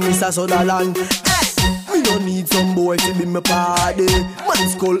skull son, Mr. Sutherland. Me no need some boy to be my party. Man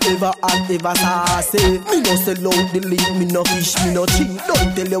skull ever hot, ever saucy. Me no sell out the link, me no fish, me no chink.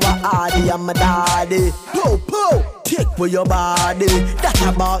 Don't tell you what hardy I'm my daddy. Pow, pow, take for your body. That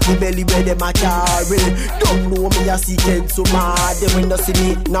about the belly where them a carry. Don't know me a secret so mad. When you see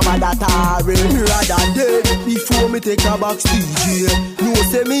me, no matter tarry. Me rather dead before me take a box DJ. No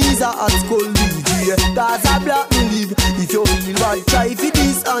say me is a hot skull DJ. Cause a black me live. If you feel bad, try for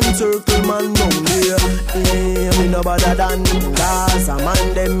this and circle man down there. Yeah, me no better than Gaza,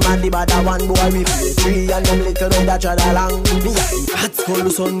 man, them mad the better one boy we play tree and them little red that trad along. Me a the hot skull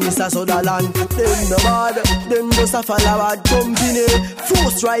son, Mr. Sutherland. Them no bad, them just a follow bad company.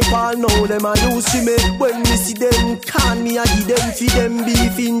 Force rifle now them a use for me. When me see them can me a give them for them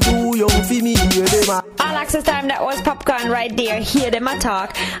beefing too young for me. Hear them a all access time, that was Popcorn right there. Hear them a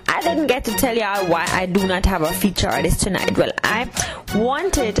talk. I didn't get to tell y'all why I do not have a feature artist tonight. Well, I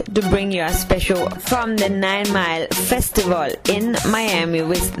wanted to bring you a special from the 9 Mile Festival in Miami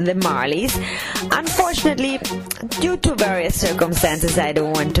with the Marleys. Unfortunately, due to various circumstances I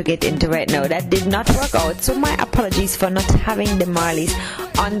don't want to get into right now, that did not work out. So my apologies for not having the Marleys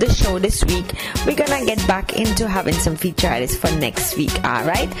on the show this week. We're gonna get back into having some feature artists for next week,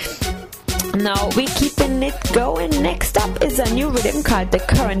 alright? Now we're keeping it going. Next up is a new rhythm called The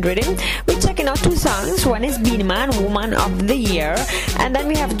Current Rhythm. We're checking out 2 songs. One is Beenie Man, Woman of the Year. And then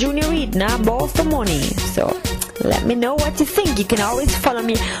we have Junior Reid, Now Ball for Money. So let me know what you think. You can always follow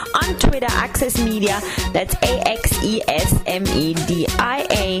me on Twitter, Access Media. That's AXESMEDIA.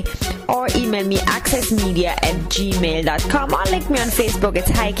 Or email me accessmedia@gmail.com. Or link me on Facebook. It's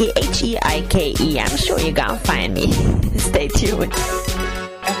Heike, HEIKE. I'm sure you're gonna find me. Stay tuned.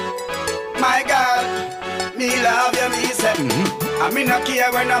 My God, me love you, me say. I mean, not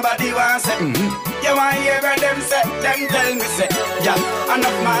care when nobody wants it. You want to hear what them say, them tell me say. Yeah,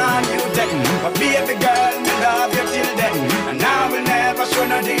 enough man you take. But baby girl, me love you till then. And I will never show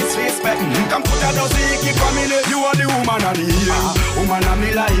no disrespect. Come put a dozen keep on me. You are the woman of the year, woman of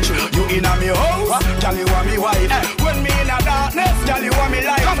me life. You in a me house, girl you are me wife. When me in a darkness, girl you are me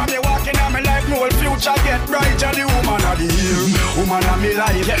life. From me walking on me life, no future get bright. You're the woman of the year, woman of me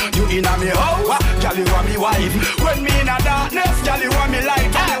life. You in a me house, girl you are me wife. When me in a darkness, girl you are me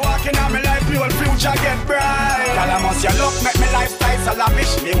life. From me walking on me life, no future get bright. Girl I must you look, make me lifestyle so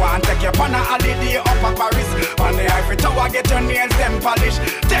lavish. Me want take you on a holiday up a Paris. On the Eiffel Tower, get your nails them polish.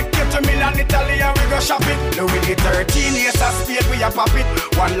 Take you to Milan, Italy, and we go shopping. Louis the 13 years a spade, we a pop it.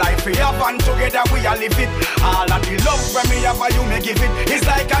 One life we have and together we a live it. All of the love when me have you me give it. It's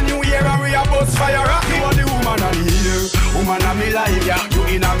like a new year and we a bust fire rock. You are the woman of the year, woman of me life. You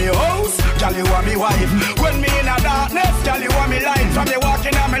in a me house, girl you are me wife. When me in a darkness, girl you are me light. From me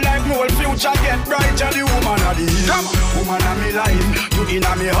walking on me life, no future get bright. You're the woman of the year, woman of me life. You in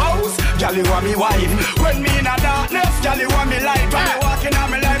a me house, girl you are me wife. When me in a darkness, girl you are me light. From me walking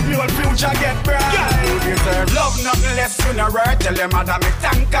on me life, no future get bright. You deserve love, nothing less you no worth. Tell your mother me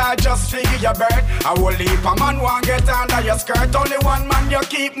thank her just for your birth. I will leave a man won't get under your skirt. Only one man you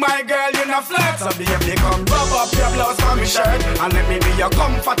keep, my girl, you no flirt. So baby come rub up your blouse for me shirt. And let me be your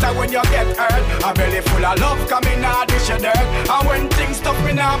comforter when you get hurt. A belly full of love coming out dish your dirt. And when things tough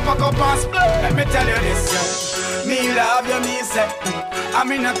me now pack up and split. Let me tell you this, yeah. Me love you, me say. I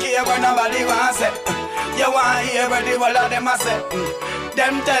mean no care when nobody wants it. You want hear what the whole of them a say.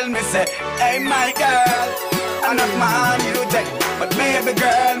 Them tell me say, hey my girl, enough man you take. But baby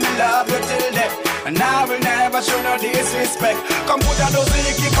girl, me love you till death. And I will never show no disrespect. Come put a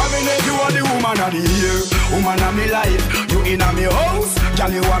dozen keep coming in. You are the woman of the year, woman of me life. You in a me house,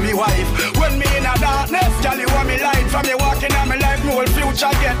 girl you are me wife. When me in a darkness, girl you are me light. From me walking on me life, no future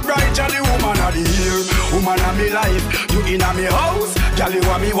get bright. You're the woman of the year, woman of me life. You in a me house, girl you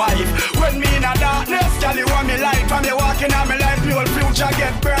are me wife. When me in a darkness, girl you are me light. From me walking on me life, no future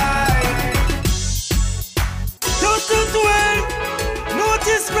get bright. 212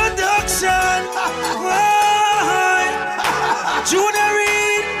 Notice Production. Junior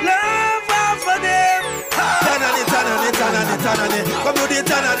Reid, love for them. Tanani. Come to the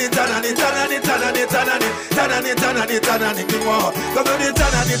tanani. Give more. Come to the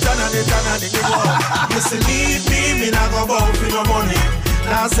tanani. Give more. You see, leave me not go bow for no money.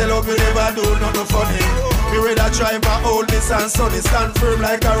 Now sell up, we never do nothing funny. We rather drive a old this and sunny. Stand firm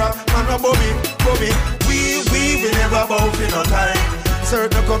like a rock, man no bummy. We never bow for no time.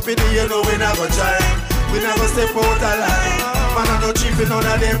 Certain company, you know we never join. We never step out of line. Man, I no cheap, none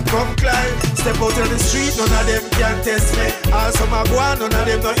of them come climb. Step out on the street, none of them can test me. Also my go on, none of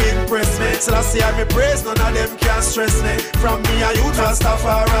them no impress me. So I see me praise, none of them can stress me. From me and you,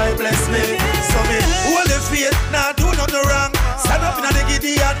 Rastafari bless me. So me, hold the faith, nah do nothing wrong. Stand up in the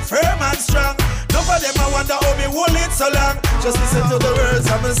Gideon, firm and strong. None of them I wonder how me hold it so long. Just listen to the words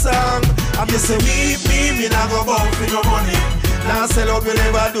of my song. I'm just say me nah go bow for no money. Now sell out, we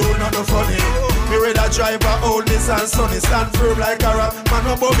never do nothing funny. We rather drive a old this and sunny. Stand firm like a rock, man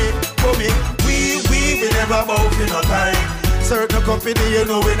no bummy. We never bow for no time. Certain company, you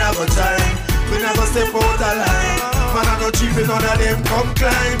know we never time. We never step out of line. Man I no cheap, none of them come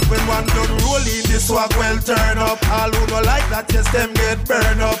climb. When one done rolling, this swag well turn up. All who no like that, yes, them get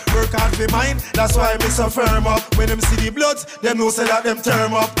burned up. Work hard for mine, that's why me so firm up. When them see the bloods, them know say that them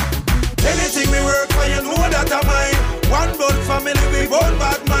turn up. Anything we work for, you know that I'm mine. One blood family, we one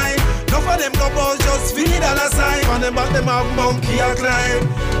bad mind. None of them go boss, just feed and a sign. On them back, them have monkey a climb.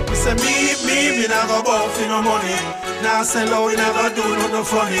 We say me not go bow for no money. Now sell out, we never do nothing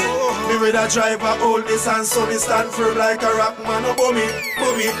funny. Me rather drive a old this and sunny. Stand firm like a rock, man, no bummy.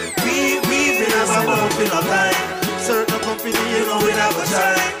 We never bow for no time. Certain company, you know we never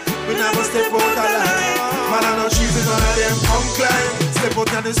try. We never step out of line. Man, I no cheap, none of them come climb. Step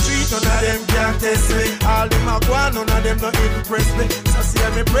out on the street, none of them can test me. All them a go on, none of them no impress me. So see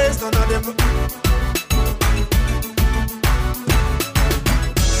me praise, none of them no...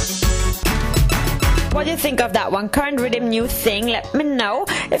 What do you think of that one? Current rhythm, new thing? Let me know.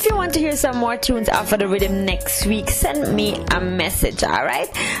 If you want to hear some more tunes off of the rhythm next week, send me a message, alright?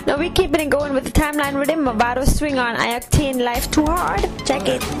 Now we're keeping it going with the timeline rhythm. Movado Swing On, Octane, Life Too Hard. Check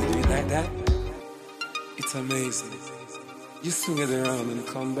it. You like that? It's amazing. You swing it around and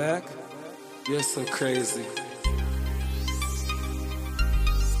come back. You're so crazy.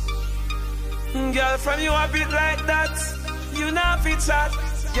 Girl, from you a bit like that. You know fit chat.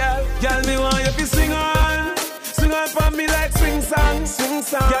 Girl, me want you to swing on for me like swing song.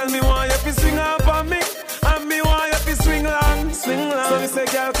 Girl, me want you to swing on for me, and me want you to swing long. So me say,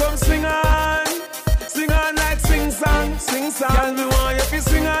 girl, come swing on like swing song. Girl, me want you to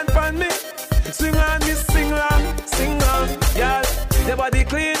swing on for me, swing on me, sing long. Girl, your body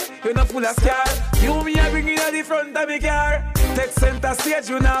clean, you not full of scar. You me a bring you at the front of me car. Take center stage,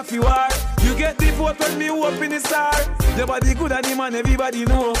 you know if you are. You get the vote when me up in the star. Your body good at the man, everybody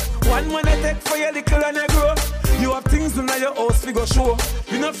know. One man I take for your little and you grow. You have things in your house, we go show.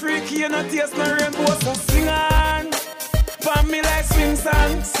 You not freaky, you not taste no rainbow. So sing on, for me like swing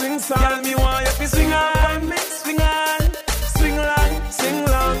song. Girl, me want you to swing on, swing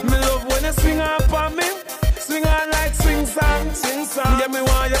long. Me love when you swing on for me, swing on like swing song. Yeah, me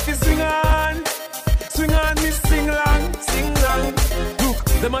want you to swing on me, sing long. Look,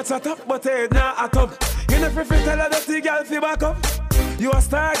 them a chat up, but head now a top. You never free tell a dirty girl fi back up. You a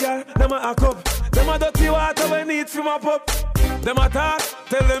star girl, them a hack up. Them a dirty water when need fi mop up. Them a talk,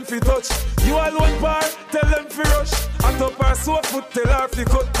 tell them fi touch. You alone bar, tell them fi rush. A top her soap foot, tell her fi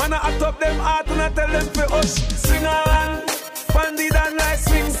cut. Man a hot up them heart and I tell them fi hush. Swing on, bandit and like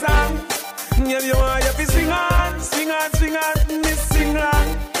swing song. Yeah, you want you fi swing on, me sing long.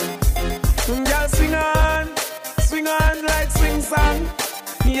 Girl, swing on like swing song.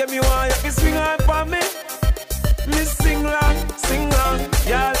 Yeah, me want you to swing on for me sing long.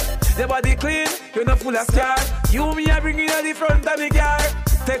 Girl, the body clean, you not full of scar. You me a bring you at the front of me car.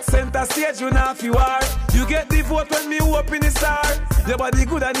 Take center stage, you know if you are. You get the vote when me up in the star. The body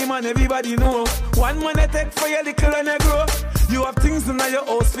good at the man, everybody know. One man I take for your little and you grow. You have things in your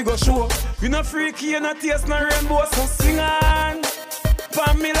house, we go show. You not freaky, you not taste no rainbow. So sing on,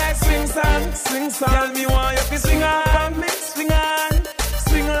 for me like swing song. Girl, me want you to swing on me, swing long.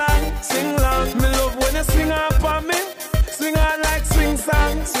 Me love when you swing on for me, swing on like swing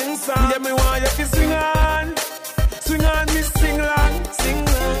song. Yeah, me want you to swing on me, sing long.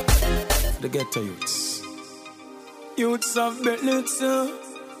 The ghetto youths have better too.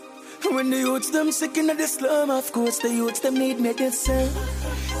 When the youths them sick in the slum, of course the youths them need medicine.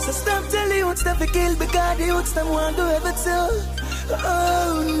 So stop telling the youths them to kill because the youths them want to have it too.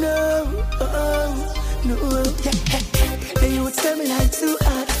 Oh no. The youths them like too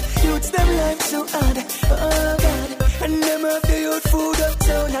hard. Youths them like too hard. Oh God. And them have the youth food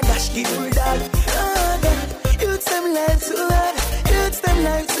uptown and dash give me that. Oh God. Youths them like too hard. Youths them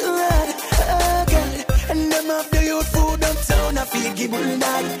like too hard. Oh God. And them have the youth food uptown and feel give me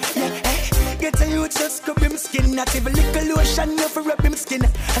that. Yeah. Get a youth just scrub him skin. Not even little lotion you for rub him skin.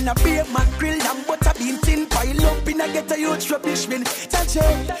 And a beer mackerel and butter bean tin pile up in a get a youth rubbish bin. Touch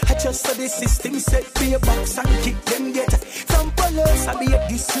it. I just saw the system set be a box and kick them get. From police I be a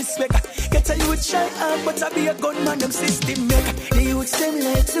disrespect. Get a youth shy hard but I be a gunman them system make. The youths them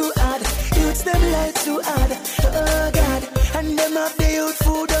like too hard. Youths them like too hard. Oh God. And them have the youth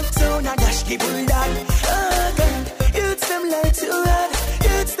food uptown and dash give all that. Oh God. Youths them like too hard.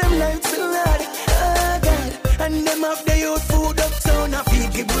 Youths them like too hard. Oh God. And them have the youth food uptown and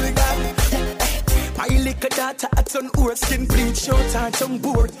feed give all that. My little daughter at on old skin bleach short and tongue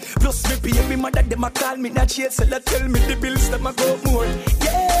board. Plus me baby mother them a call me that she sell tell me the bills them a go more.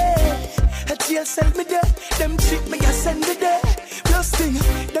 Yeah. A jail send me there. Them treat me a send me there. Plus thing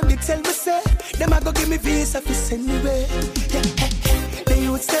them they tell me say them a go give me visa for send me away. Yeah. The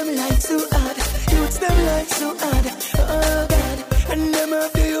youths them like too hard. Youths them like too hard. Oh God. And them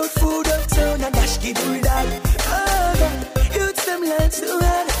have the youth food uptown and dash give me that. Oh God. Youths them like too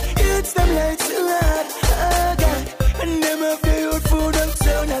hard. Youths them like too hard. Oh God. And them have the youth food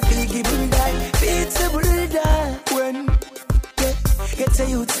uptown and feel give me that. Beatable that. When get a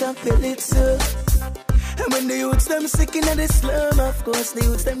youth them feel it too. And when the youths them sick in the slum, of course the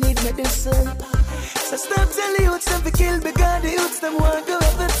youths them need medicine. So stop telling the youths them to kill because the youths them want to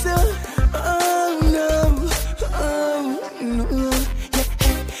have it too. Oh no. Yeah.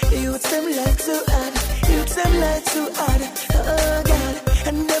 The youths them like too hard. Youths them like too hard. Oh God.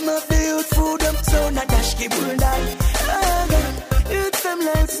 And them have the youth food uptown and dash give all that. Oh God. Youths them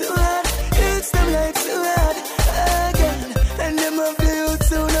like too hard. Youths them like too hard. Oh God. And them have the youth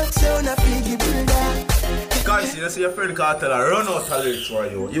food uptown and feel give all that. Cause You see your friend Cartel run out of lyrics for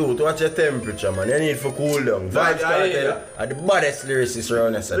you. You to watch your temperature, man. You need to cool down. Vibes Cartel are the baddest lyricists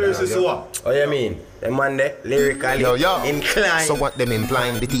around us. Lyricists what? Oh, you mean? Them man there, lyrically inclined. So what them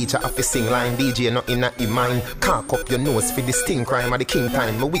implying? The teacher have to sing line. DJ not in a mind. Cock up your nose for the sting crime at the king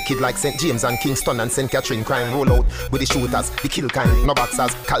time. Me wicked like St. James and Kingston and St. Catherine crime. Roll out with the shooters, the kill kind. No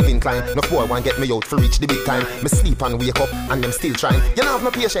boxers, Calvin Klein. No boy want get me out for reach the big time. Me sleep and wake up and them still trying. You don't have no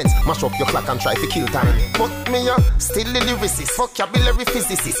patience. Mash up your clock and try to kill time. But me still the lyricist, vocabulary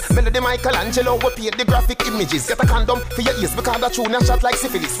physicist. Melody Michelangelo will paint the graphic images. Get a condom for your ears because that tune a shot like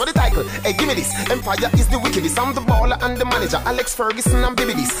syphilis. For the title, hey give me this. Empire is the wickedest. I'm the baller and the manager. Alex Ferguson and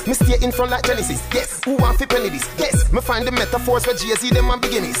Baby this. Me stay in front like Genesis. Yes, who want to penny this? Yes, me find the metaphors where Jay-Z them and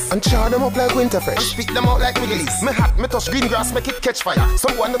beginnings. And char them up like Winterfresh. And spit them out like Wiggles. Me hat, me touch green grass, make it catch fire.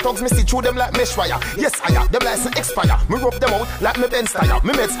 Some one the thugs me see through them like mesh wire. Yes, higher, them license expire. Me rub them out like me Benz tire.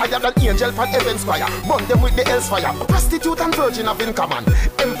 Me meds higher than Angel pan Evans Squire. Burn them with the else fire. A prostitute and virgin have in common.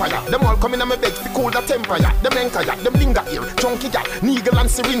 Empire, them all come in on me bed to cool the temperature. Them enkaya, them linger here. Chunky gal, needle and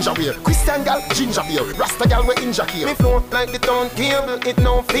syringe wear. Christian gal, ginger beer. Rasta gal we injure here. Me flow like the town cable. It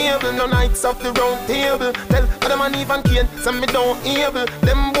no fable, no nights off the round table. Tell other man even can't, send me down able.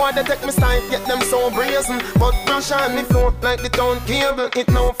 Them boy they take me style, get them so brazen. But brush on me flow like the town cable. It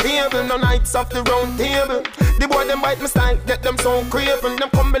no fable, no nights off the round table. The boy them bite me style, get them so craven. Them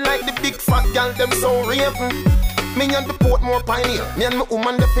come be like the big fat gal, them so raven. Me and the Portmore pioneer, me and my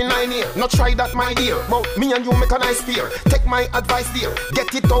woman the final year. Not try that my dear, but me and you make a nice pair. Take my advice dear,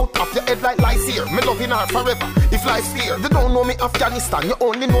 get it out of your head like lies here. Me loving her forever, if life's fair. You don't know me Afghanistan, you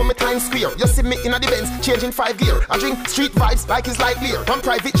only know me Times Square. You see me in a the Benz, changing 5 gear. I drink street vibes like it's like beer. On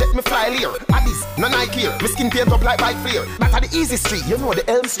private jet me fly lear. Addis, no Nike here, me skin paint up like bike flare. That are the easy street, you know the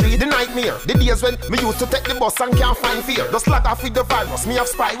Elm Street, the nightmare. The days when me used to take the bus and can't find fear. Just slag off with the virus, me have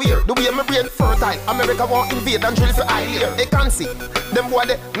spyware. The way my brain fertile, America won't invade and drill for eye here. They can't see, them boy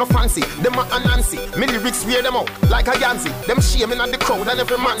they no fancy. Them a Nancy, me lyrics wear them out like a Yancy. Them shaming at the crowd and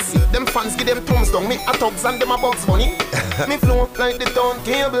every man see. Them fans give them thumbs down, me a thugs and them a Bugs Bunny. Me flow like the town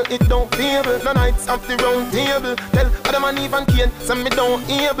cable, it don't fable. No nights off the round table. Tell other man even can't, send me down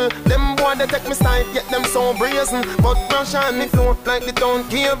able. Them boy they take me style, get them so brazen. But brush on me flow like the town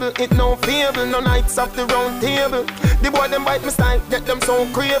cable, it no fable. No nights off the round table. The boy them bite me style, get them so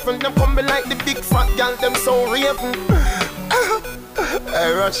craven. Them come be like the big fat gal, them so raven. Hey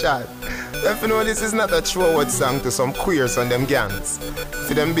Rashad, if you know this is not a throwaway song to some queers on them gangs,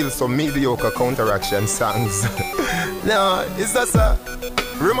 for them build some mediocre counteraction songs. No, it's just a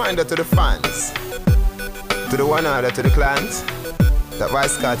reminder to the fans, to the one order, to the clans, that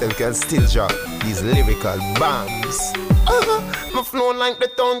Vice Cartel can still drop these lyrical bombs. Like the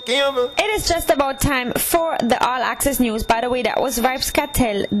town cable. It is just about time for the All Access News. By the way, that was Vibes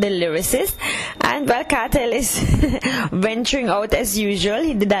Cartel, the lyricist. And well, Cartel is venturing out as usual.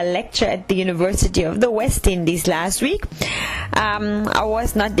 He did a lecture at the University of the West Indies last week. I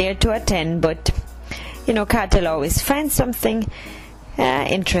was not there to attend, but you know, Cartel always finds something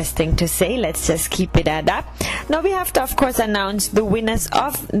interesting to say. Let's just keep it at that. Now we have to of course announce the winners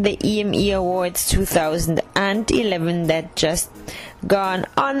of the EME Awards 2011 that just gone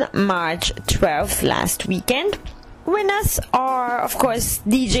on March 12th last weekend. Winners are of course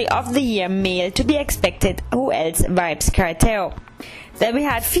DJ of the Year male, to be expected. Who else? Vibes Cartel. Then we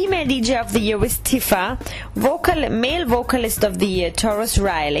had Female DJ of the Year with Tifa, Male Vocalist of the Year Tarrus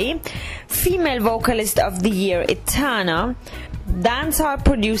Riley, Female Vocalist of the Year Etana, Dancehall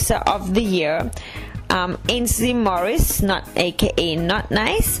Producer of the Year Ainsley Morris, not aka Not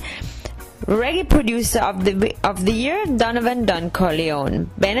Nice, Reggae Producer of the Year Donovan Don Corleone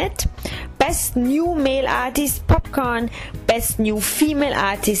Bennett, Best New Male Artist Popcorn, Best New Female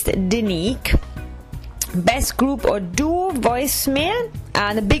Artist Denique, Best Group or Duo Voicemail,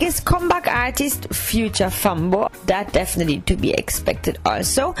 and the biggest comeback artist Future Fumbo. That definitely to be expected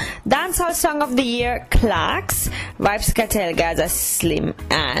also. Dancehall Song of the Year Clarks, Vibes Cartel, Gaza Slim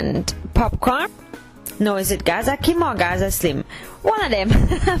and Popcorn. No, is it Gaza Kim or Gaza Slim? One of them.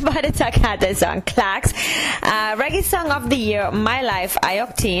 But it's a Cartel song, Clarks. Reggae Song of the Year My Life,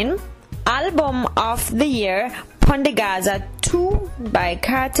 Octane. Album of the Year Ponde Gaza 2 by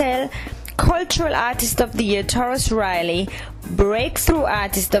Cartel. Cultural Artist of the Year Tarrus Riley, Breakthrough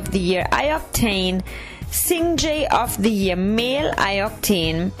Artist of the Year Octane, Sing J of the Year Male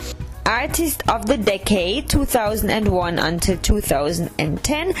Octane, Artist of the Decade 2001 until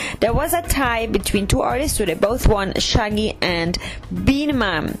 2010. There was a tie between two artists, so they both won, Shaggy and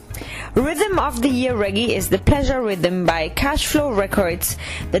Pitbull. Rhythm of the Year Reggae is The Pleasure Rhythm by Cashflow Records.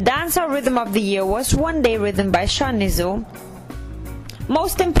 The Dancehall Rhythm of the Year was One Day Rhythm by Sean Nizzo.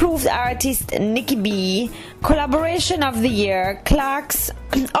 Most Improved Artist, Nikki B. Collaboration of the Year, Clark's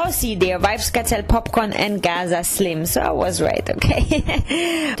OC there, Vibes Cartel, Popcorn, and Gaza Slim. So I was right,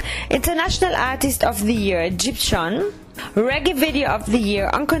 okay? International Artist of the Year, Egyptian. Reggae Video of the Year,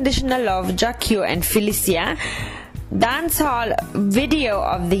 Unconditional Love, Jacques and Felicia. Dancehall Video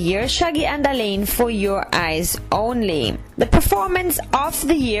of the Year, Shaggy and Alain, For Your Eyes Only. The Performance of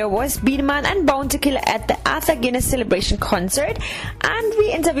the Year was Beatman and Bounty Killer at the Arthur Guinness Celebration concert, and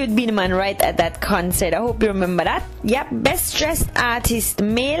we interviewed Beatman right at that concert. I hope you remember that. Yep, Best Dressed Artist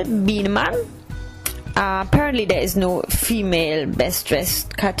Male, Beatman. Apparently there is no female best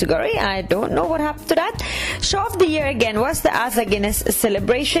dressed category. I don't know what happened to that. Show of the year again was the Arthur Guinness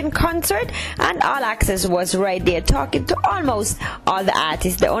Celebration concert, and All Access was right there talking to almost all the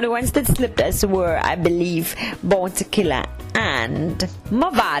artists. The only ones that slipped us were, I believe, Bounty Killer and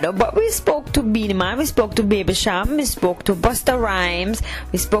Movado. But we spoke to Beenie Man, we spoke to Baby Sham, we spoke to Busta Rhymes,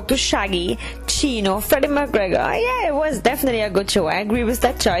 we spoke to Shaggy, Chino, Freddie McGregor. Yeah, it was definitely a good show. I agree with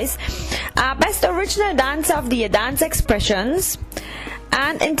that choice. Best Original Dance of the Year, Dance Expressions.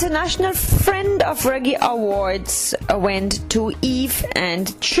 And International Friend of Reggae Awards went to Eve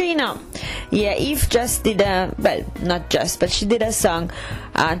and Trina. Yeah, Eve just did a, well, not just, but she did a song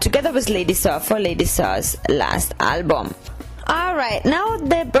together with Lady Saw for Lady Saw's last album. Alright, now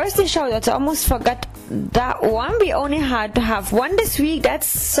the birthday shout-outs. I almost forgot that one. We only had to have one this week.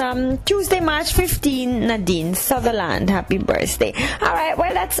 That's Tuesday, March 15, Nadine Sutherland. Happy birthday. Alright,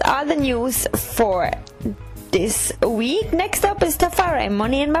 well, that's all the news for this week. Next up is Tafari,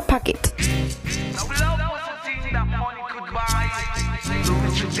 Money in My Pocket.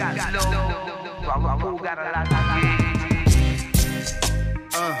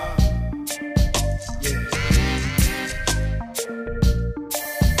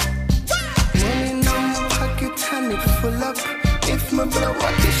 And it full up. If my blow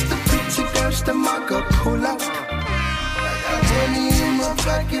I kiss the pretty girls, the mark up, pull up. I got money in my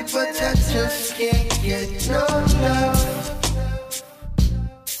pocket, but I just can't get no love.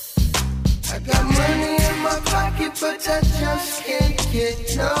 I got money in my pocket, but I just can't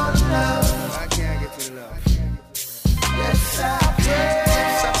get no love. I can't get the love. Yes, I pray.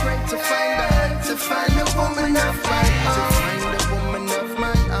 Yes, I pray to find a woman of my own. To find a woman of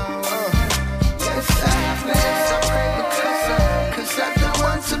my own. Yes, I pray. I don't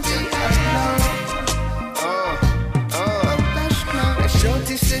want to be alone.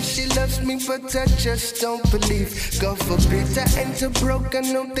 Shorty says she loves me, but I just don't believe. God forbid I enter broke, I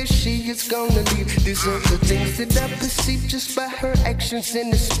know that she is gonna leave. These are the things that I perceive just by her actions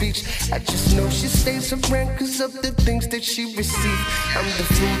and her speech. I just know she stays around cause of the things that she received. I'm the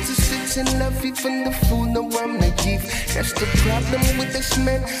fool to sit in love, even the fool know I'm naive. That's the problem with this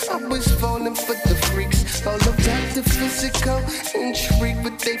man, always falling for the freaks. All about the physical, intrigue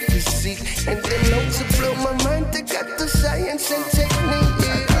with their physique. And they know to blow my mind, they got the science and technique.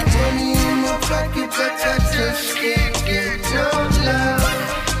 I got money in my pocket, but I just can't get no love.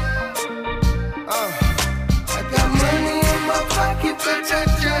 I got money in my pocket, but I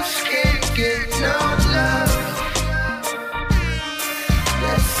just can't get no love.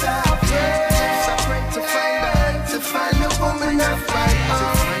 Yes, I pray. Yes, I pray to find a woman of my own.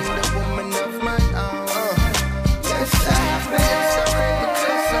 To find a woman of my own. Yes, I pray. Yes, I pray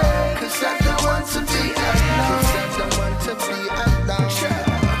cause I don't want to be alone. Cause I don't want to be alone.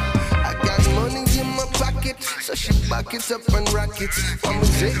 I got money in my pocket, so she back it up and rock it. I'ma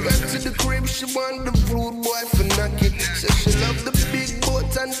take her to the crib, she want the rude boy for knock it. So she love the big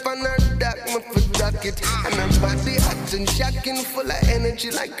boat and fan her dock, me for dock it. And her body hot and shocking, full of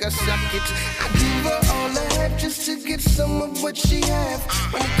energy like a socket. I give her all I have just to get some of what she have.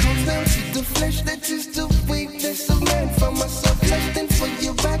 When it comes down to the flesh, that is the weakness of man. For myself, lusting for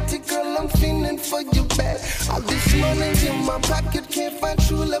your body, girl, I'm feeling for you bad. All this money in my pocket, can't find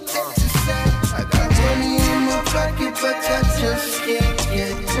true love, that's a sad. I got money in my pocket, but I just can't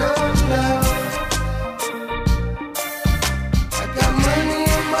get no love. I got money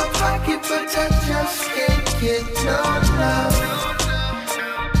in my pocket, but I just can't get no love.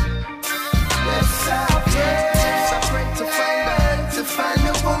 Yes, I pray. Yes, I pray to find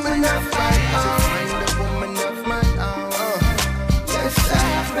a woman of my own. To find a woman of my own. Yes, I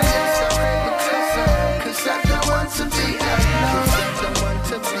pray. Yes, I pray cause I don't want to be alone. Cause I don't want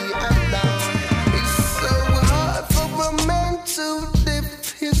to be alone. It's so hard for a man to live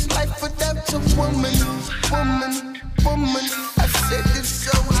his life without a woman. I said it's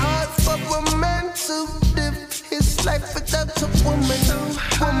so hard for a man to live his life without a woman.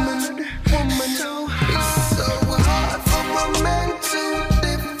 It's so hard for a man to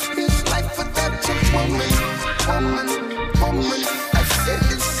live his life without a woman. I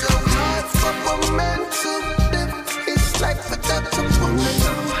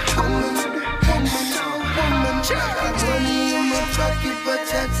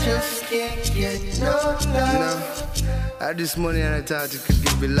can't get no love. You know, I had this money and I thought it could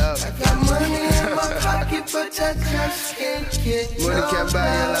give me love. I got money in my pocket, but I just can't get no love. Money can buy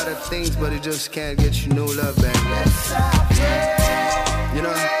you a lot of things, but it just can't get you no love, baby. Yes, I pray. You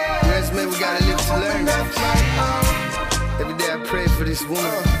know, whereas man, we gotta live to learn. Every day I pray for this woman.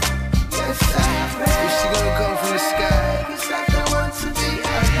 Yes, I pray. Is she gonna come from the sky? 'Cause I don't want to be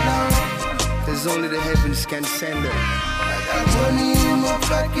alone. There's only the heavens can send her. I got money in my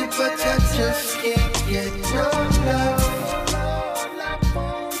pocket, but I just can't get no love.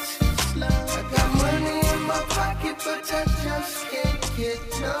 I got money in my pocket, but I just can't get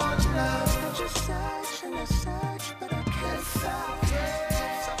no love. Just search and I search, but I can't stop.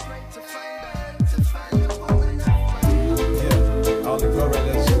 All the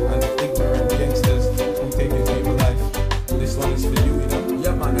glorious and ignorant gangsters who taking people's life. This one is for you, you know.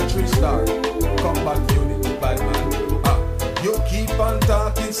 Yeah, man, a 3-star. Come back, unit, bad man. You keep on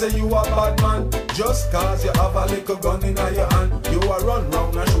talking, say you a bad man. Just cause you have a little gun in your hand. You a run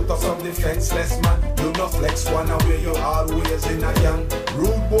round and shoot up some defenseless man. You no flex one away, you always in a gang.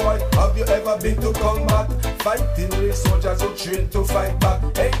 Rude boy, have you ever been to combat? Fighting real soldiers who train to fight back.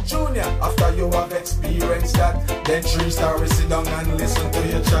 Hey Junior, after you have experienced that, then 3-star we sit down and listen to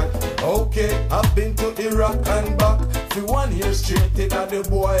your chat. Okay, I've been to Iraq and back. For 1 year straight in at the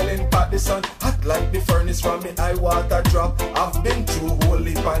boiling pot. The sun hot like the furnace from me eye water drop. I've been through whole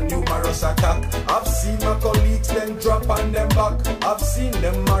heap and numerous attack. I've seen my colleagues then drop on them back. I've seen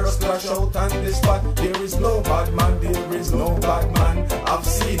them marrow splash out on the spot. There is no bad man, there is no bad man. I've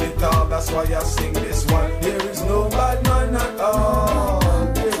seen it all, that's why I sing this one. There is no bad man at all.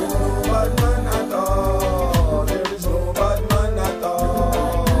 There is no bad man at all. There is no bad man at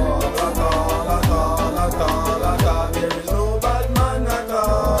all. At all, at all, at all, at all. There is no bad man at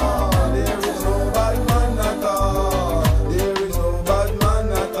all. There is no bad man at all. There is no bad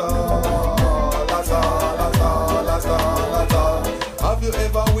man at all. At all, at all, at all, at all. Have you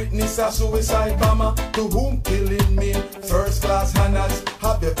ever witnessed a suicide bomber to whom killing mean first class honors?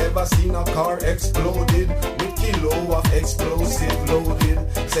 Have you ever seen a car exploded with kilo of explosive loaded?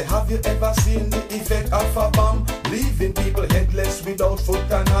 Say, have you ever seen the effect of a bomb leaving people headless without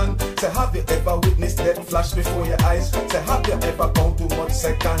foot and hand? Say, have you ever witnessed death flash before your eyes? Say, have you ever gone too much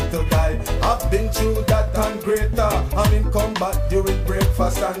second to die? I've been through that and greater. I'm in combat during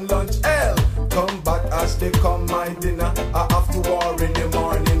breakfast and lunch. Hell, combat as they come my dinner. I have to war in the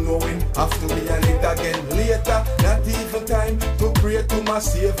morning, knowing have to be on it again later. Not even time to pray to my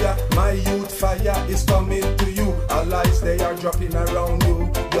savior. My youth fire is coming to you. Our lies they are dropping around you.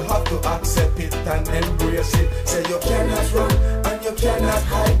 You have to accept it and embrace it. Say you cannot run and you cannot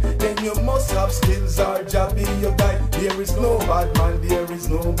hide. Then you must have skills or job be your guide. There is no bad man, there is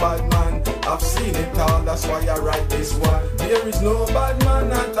no bad man. I've seen it all, that's why I write this one. There is no bad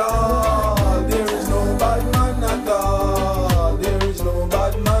man at all. There is no bad man at all. There is no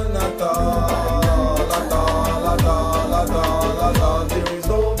bad man at all. At all, at all, at all, at all. There is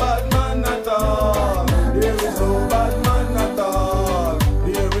no bad man at all. There is no bad man at all.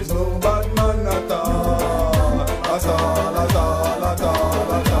 There is no bad man at all. At all, at all, at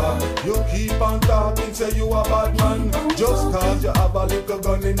all, at all. You keep on talking, say you a bad man. Just cause you have a little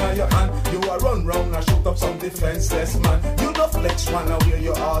gun in your hand. You a run round and shoot up some defenseless man. You no flex one away,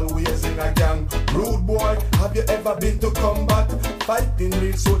 you always in a gang. Rude boy, have you ever been to combat? Fighting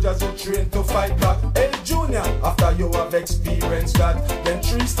real soldiers who train to fight back. Hey Junior, after you have experienced that, then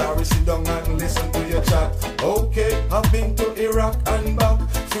 3-star we sit down and listen to your chat. Okay, I've been to Iraq and back.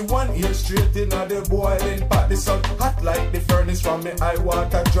 For 1 year straight in at the boiling pot. The sun hot like the furnace from me eye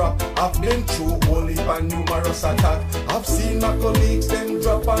water drop. I've been through whole heap and numerous attack. I've seen my colleagues them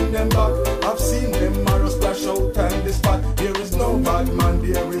drop on them back. I've seen them marrow splash out on the spot. There is no bad man,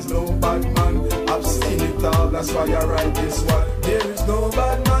 there is no bad man. I've seen it all, that's why I write this one. There is no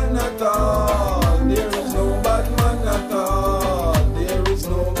bad man at all. There is no bad man at all. There is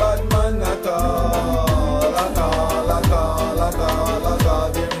no bad man at all. At all, at all, at all, at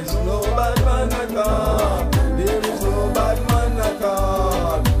all. There is no bad man at all. There is no bad man at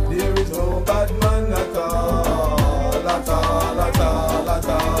all. There is no bad man at all. At all, at all, at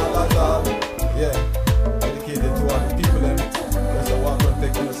all, at all. Yeah, dedicated to all the people them. Yes, I want to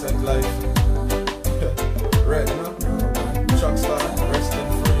protect innocent life. Red, no? Chuckstar, rest in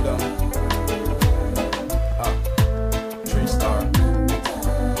freedom. 3-star.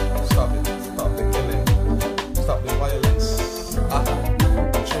 Stop it. Stop the killing. Stop the violence.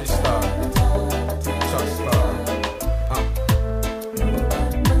 3-star. Chuckstar.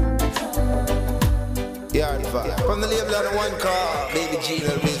 Yeah, from the label of the one call, Baby G,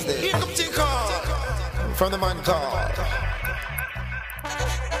 little business. Here comes the call. From the man call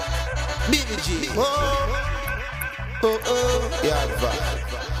BBG. Yeah, vibe.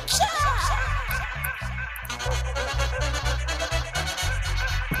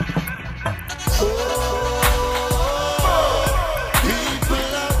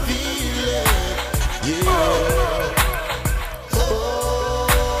 People are feeling, yeah.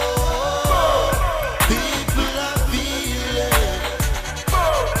 People are feeling.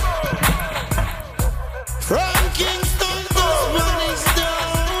 From Kingston to Spanish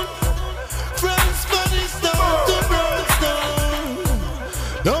Town, from Spanish Town to Brownstown,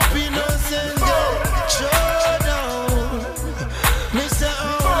 no innocent get shut down. Mr.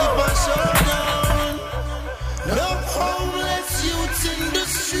 Only for showdown. No homeless youths in the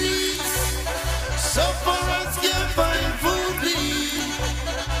streets, sufferers can't find food to eat.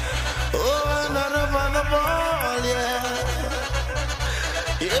 Oh, another man of all, yeah.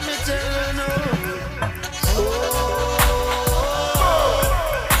 Let me tell you now.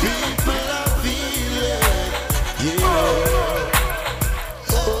 People are feeling, yeah.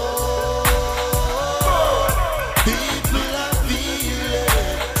 People are feeling.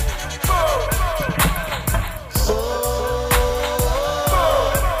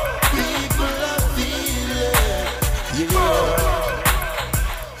 People are feeling, yeah.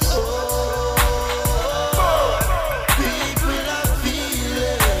 People are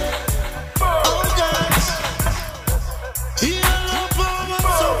feeling. Oh gosh, heal up all my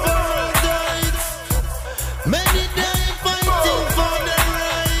sufferers' rights. Many die fighting for their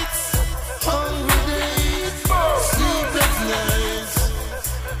rights. Hungry days, sleepless nights.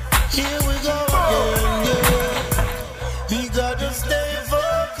 Here we go again, yeah. We gotta stay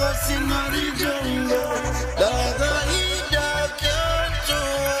focused in the jungle. Dog a eat, dog can't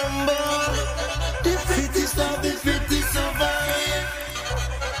rumble. The fittest of the fittest survive.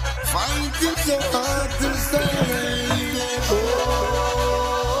 Fighting so hard to survive. Oh,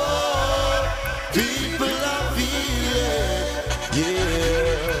 people are feeling, yeah.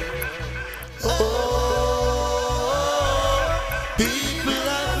 Oh, people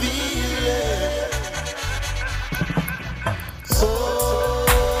are feeling. Oh,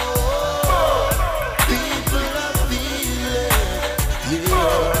 people are feeling, yeah.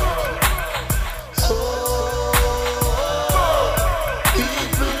 Oh,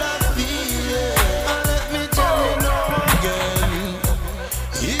 people are feeling. And let me tell you now again,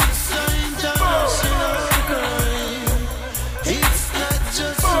 it's an international crime. It's not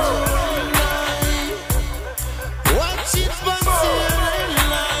just you and I. Watch it passing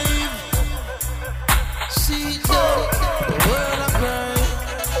live. See the world of crime.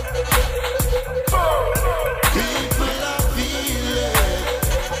 People are feeling.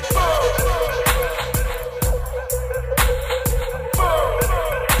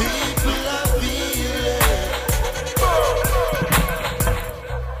 People are feeling.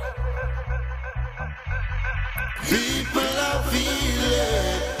 People are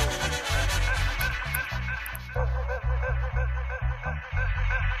feeling.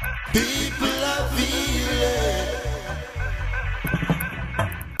 People are feeling.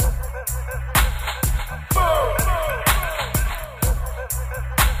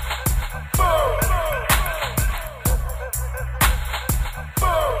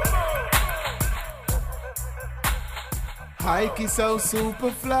 Ike is so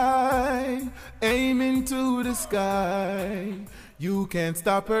super fly, aiming to the sky. You can't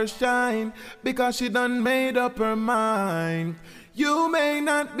stop her shine, because she done made up her mind. You may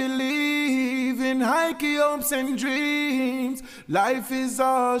not believe in Ike hopes and dreams. Life is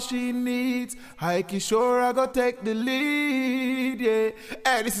all she needs. Ike sure I go take the lead, yeah.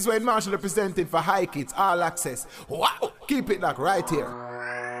 Hey, this is Wayne Marshall representing for Ike. It's all access. Wow, keep it like right here.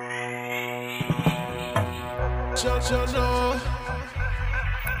 Jano,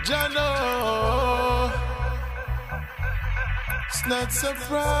 it's not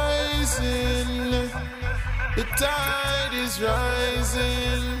surprising. The tide is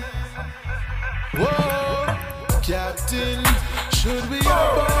rising. Whoa, Captain, should we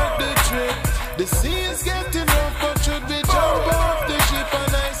abort the trip? The sea is getting rough, but should we jump off the ship?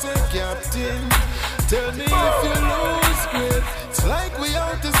 And I said, Captain, tell me if you lose grip. It's like we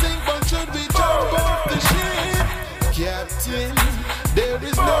out to sink, but should we jump off the ship? Captain, there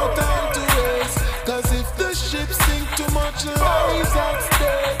is no time to waste, 'cause if the ship sink, too much lives at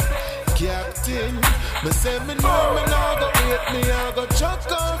stake. Captain, me say me know me nah go wait, me I go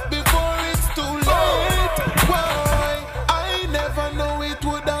chuck off before it's too late. Why? I never know it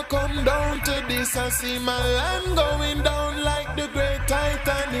woulda come down to this. I see my land going down like the great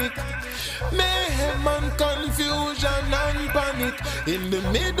Titanic. Mayhem and confusion and panic in the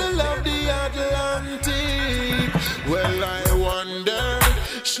middle of the Atlantic. Well, I wondered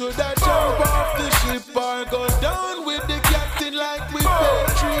Should I jump off the ship or go down with the captain like we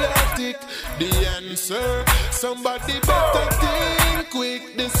patriotic? The answer, somebody better think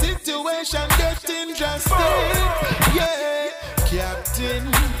quick. The situation getting drastic. Yeah,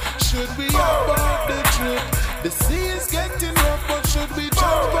 captain, should we abort the trip? The sea is getting rough, but should we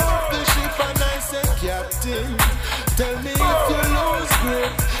jump off the ship? And I said, captain, tell me if you lose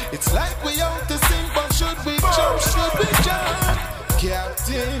grip. It's like we out to sink, but should we jump? Should we jump?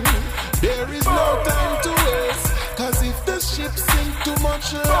 Captain, there is no time to waste. Cause if the ship sink, too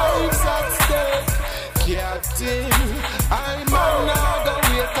much lives at stake. Captain, I'm not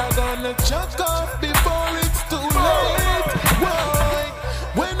gonna wait. I'm gonna chuck off before it's too late. Why?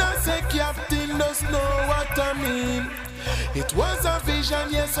 When I say captain, does know what I mean. It was a vision,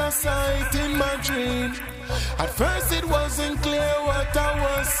 yes, I saw it in my dream. At first it wasn't clear what I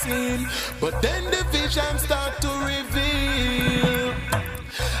was seeing, but then the vision started to reveal.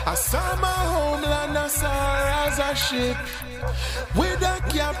 I saw my homeland, I saw her as a ship, with a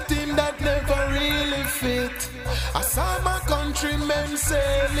captain that never really fit. I saw my countrymen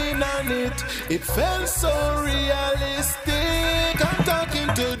sailing on it. It felt so realistic. I'm talking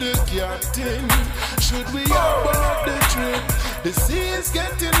to the captain. Should we abort the trip? The sea is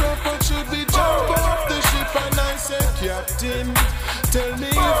getting rough, but should we jump off the ship? And I said, captain, tell me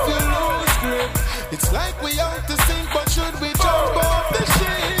if you lose grip. It's like we out to sink, but should we jump off the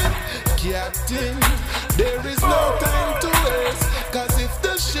ship? Captain, there is no time to waste. Cause if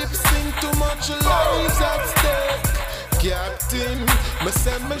the ship sink, too much lives at stake. Captain, me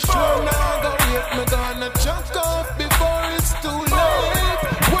say me sure now go wait. Me gonna chuck off before it's too late.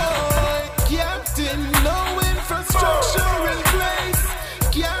 Why? Captain, no infrastructure in place.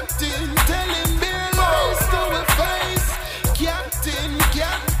 Captain, telling bare lies to a face. Captain,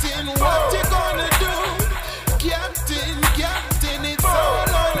 captain, what you gonna do? Captain, captain, it's all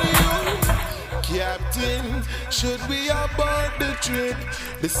on you. Captain, should we abort the trip?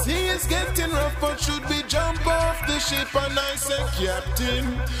 The sea is getting rough, but should we jump off the ship? And I said,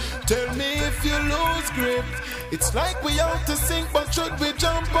 captain, tell me if you lose grip. It's like we out to sink, but should we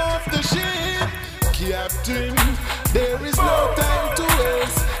jump off the ship? Captain, there is no time to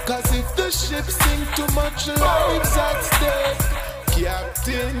waste. Cause if the ship sink, too much lives at stake.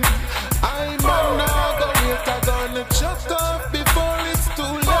 Captain, I'm not gonna wait. I'm gonna chuck off before it's too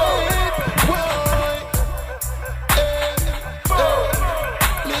late. Why?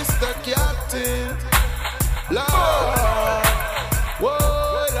 Mr. Captain, Lord, whoa,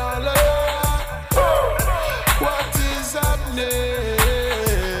 la la la, what is happening?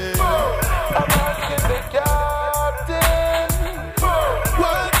 I'm asking the captain,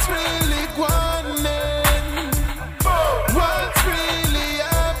 what's really going on? What's really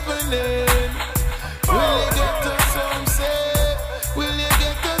happening? Will you get us some say? Will you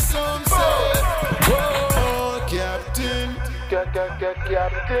get us some say? Whoa, captain, captain,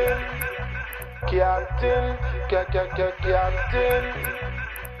 captain,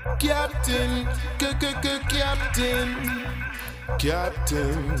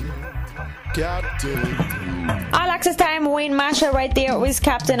 captain, captain. All access time, Wayne Marshall right there with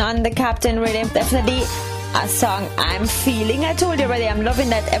Captain on the Captain rhythm. Definitely a song I'm feeling. I told you already, I'm loving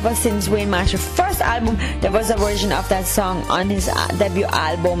that ever since Wayne Marshall's first album. There was a version of that song on his debut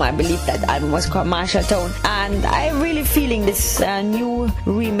album. I believe that album was called Marshalltown. And I'm really feeling this new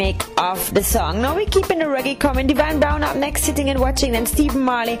remake of the song. Now we're keeping the reggae coming. Divine Brown up next, sitting and watching. Then Stephen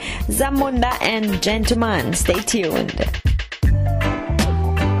Marley, Zamunda, and Gentleman. Stay tuned.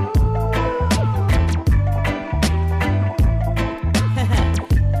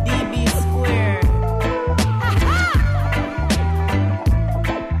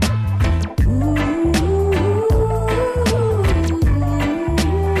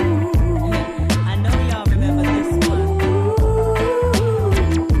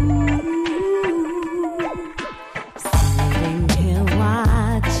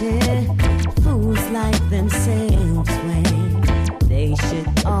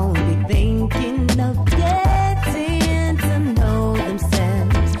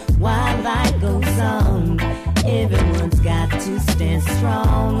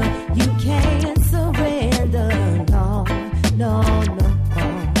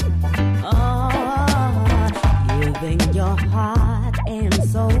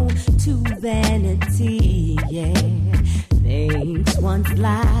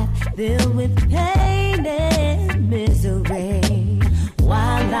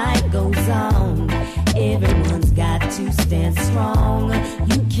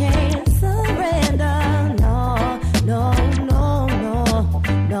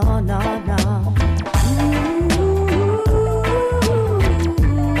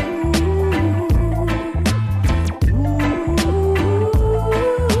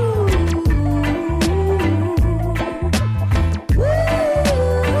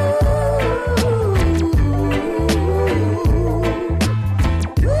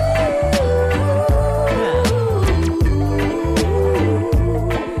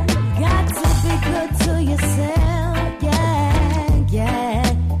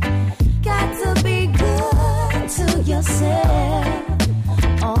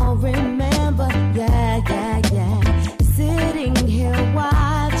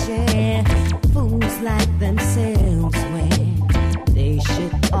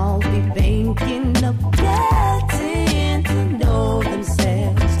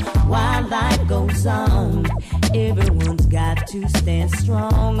 goes on, everyone's got to stand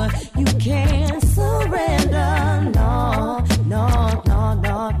strong. You can't surrender, no, no, no,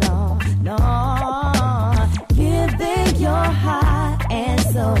 no, no, no. Giving your heart and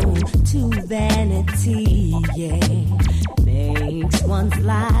soul to vanity, yeah, makes one's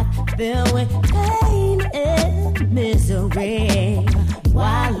life filled with pain and misery.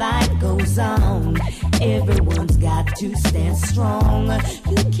 While life goes on, everyone's got to stand strong.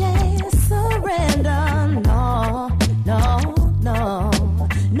 You can't surrender, no, no, no,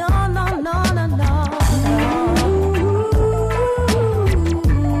 no, no, no, no, no.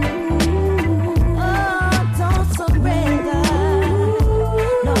 Oh, don't surrender,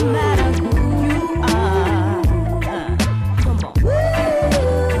 no matter who you are. Come on.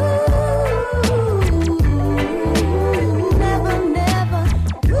 Never, never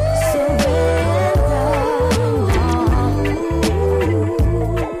surrender.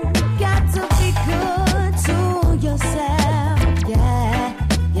 Got to be good to yourself, yeah,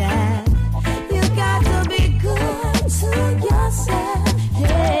 yeah. You got to be good to yourself,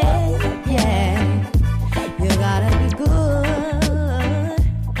 yeah, yeah. You gotta be good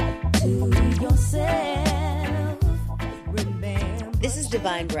to yourself. Remember. This is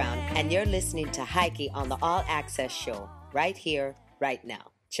Divine Brown, and you're listening to Heike on the All Access Show, right here, right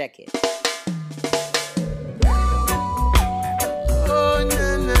now. Check it. Oh,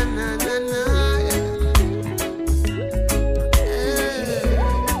 na na na na na, yeah.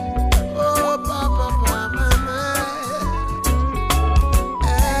 Oh, papa, papa,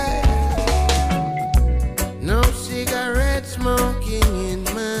 yeah. No cigarette smoking in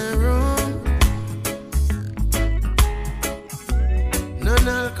my room.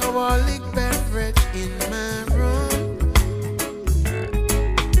 Non-alcoholic beverage in my room.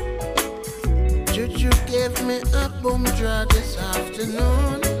 Juju gave me a boom draw this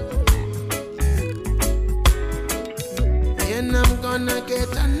afternoon, and I'm gonna get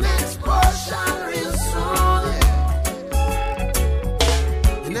a next portion real soon.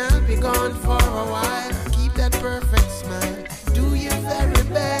 And I'll be gone for a while. Keep that perfect smile. Do your very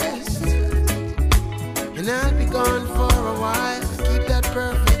best. And I'll be gone for a while. Keep that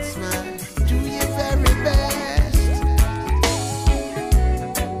perfect smile. Do your very best.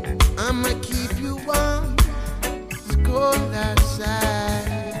 I'ma keep you warm. It's cold outside.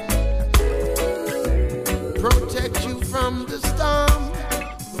 Protect you from the storm,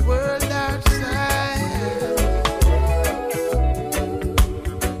 the world outside.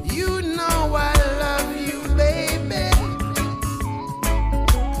 You know I love you, baby.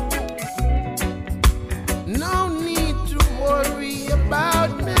 No need to worry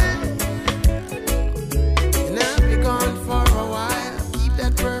about me. And I'll be gone for a while. Keep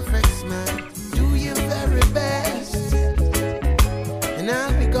that perfect smile. Do your very best. And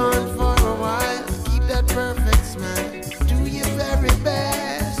I'll be gone for a while. Keep that perfect smile. Do your very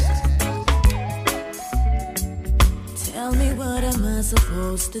best. Tell me, what am I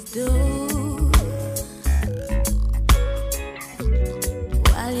supposed to do?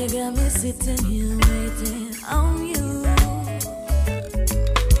 While you got me sitting here waiting on you.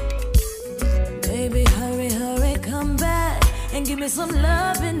 Baby, hurry, hurry, come back and give me some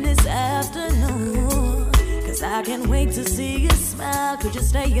love in this afternoon. Cause I can't wait to see you smile. Could you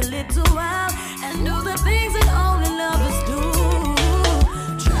stay a little while and do the things that only lovers do?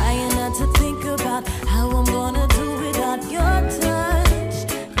 Trying not to think about how I'm gonna do without your touch,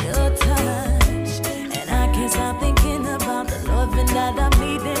 your touch. And I can't stop thinking about the loving that I'm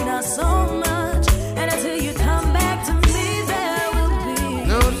needing now so much. And until you come back to me, there will be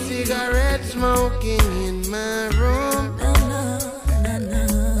no cigarette smoking in my room. No, no, no, no.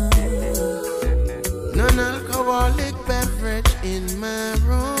 Non-alcoholic beverage in my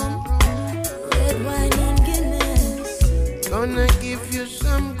room. Red wine and Guinness. Gonna give you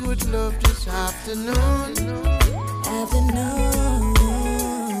some good love this afternoon. Afternoon.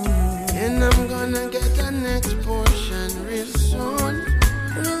 And I'm gonna get the next portion real soon.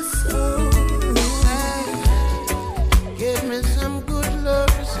 Real soon. Hey, give me some good love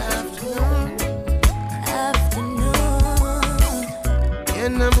this afternoon. Afternoon.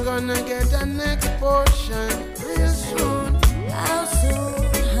 And I'm gonna get the next portion real soon. How soon?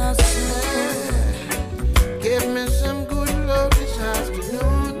 How soon? Hey, give me some good love this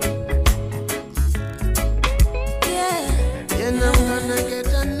afternoon. Yeah. And I'm gonna get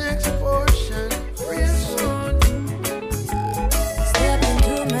the next portion real soon. Step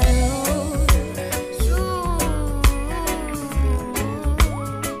into my room.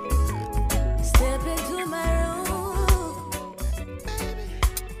 Step into my room.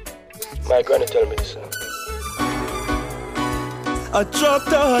 My granny tell me this. I dropped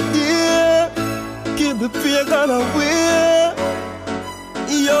her dear give the pagan away.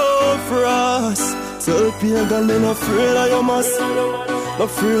 Yo, Frost. Tell pagan me not afraid of your mass. Not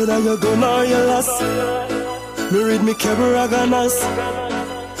afraid of your gun or your loss. Me read me Keberaganas.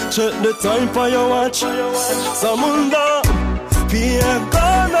 Check the time for your watch. Samunda.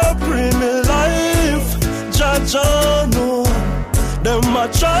 Pagan a bring me life. Jaja no. Them a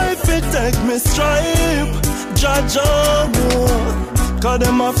try fi take me stripe. Jaja no. Cause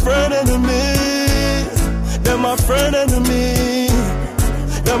them my friend enemy. Them my friend enemy.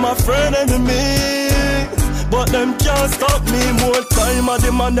 Them my friend enemy. But them can't stop me. More time I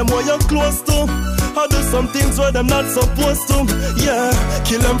demand them where you're close to. I do some things where them not supposed to. Yeah,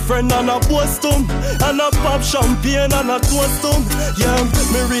 kill them friend and I boast them. And I pop champagne and I toast them. Yeah,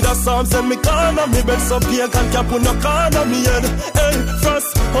 me read a psalms and me corner. Me bend some pagan cap on the corner me head. Hey,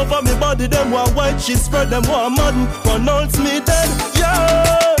 Frost over me body. Them were white, she spread them were modern. Pronounce me dead.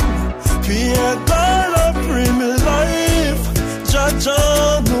 Yeah, pagan a bring me life. Jaja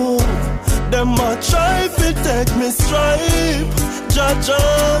no. Them a try fi take me stripe. Jaja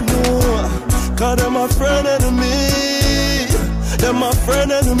no. Cause them my friend enemy. Them my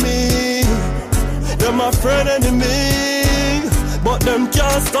friend enemy. Them my friend enemy. But them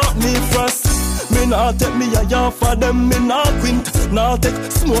can't stop me Frost. Me nah take me a yard for them, me nah quint. Nah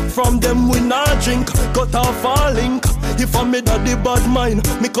take smoke from them, we nah drink. Cut off all link. If I'm me daddy bad mind,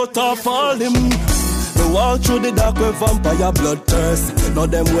 me cut off all him. Me walk through the dark with vampire blood thirst. Now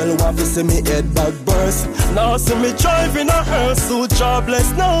them well want to see me head back burst. Now see me driving a hearse, so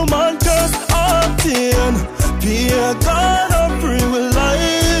jobless, no man curse. Octane, pagan a bring with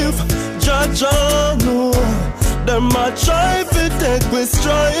life. Jaja no. Them a try fi take me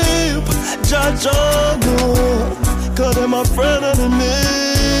stripe. Jaja no. Cause them a friend enemy.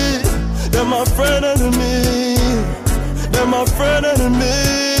 Them a friend enemy. Them a friend enemy.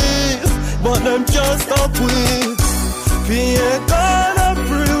 But them can't stop with. Pagan a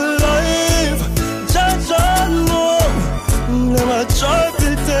bring with life. Jaja no. Them a try fi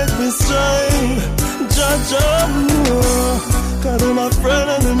take me stripe. Jaja no. Cause them a friend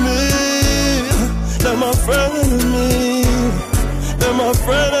enemy. Them my friend enemy. Them my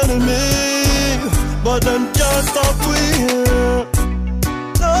friend enemy. But them can't stop we.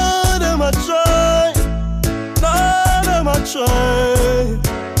 No, them a try. No, them a try.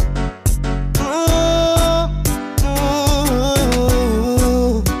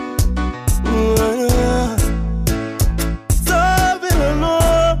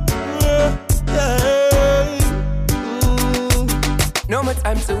 No more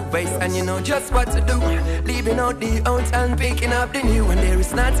time to waste, and you know just what to do. Leaving out the old and picking up the new. And there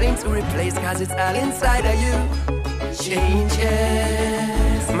is nothing to replace, cause it's all inside of you.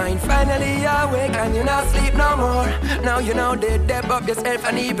 Changes. Mind finally awake and you not sleep no more. Now you know the depth of yourself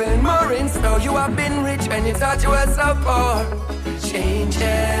and even more in store. You have been rich when you thought you were so poor. Changes.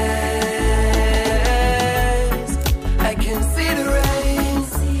 I can see the rain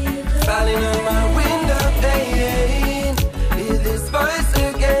falling on my window pane. Hear this voice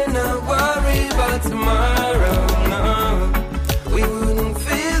again, not worry about tomorrow. No, we wouldn't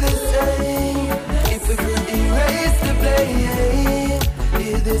feel the same if we could erase the blame.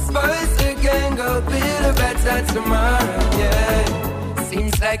 Hear this voice again, go build a better tomorrow. Yeah.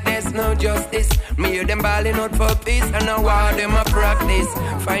 Seems like there's no justice. Me hear them balling out for peace, and now all them a practice.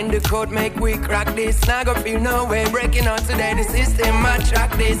 Find the code, make we crack this. Now go feel no way breaking out today. The system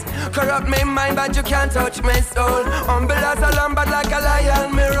attract this. Corrupt me mind, but you can't touch my soul. Humble as a lamb, but like a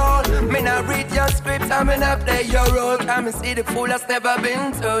lion, me roll. Me not read your script, I me not play your role. Come and see the fool that's never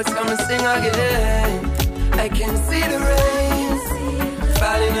been told. So me sing again. I can see the rain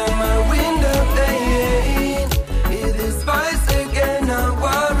falling on my window pane. Hear this voice again, not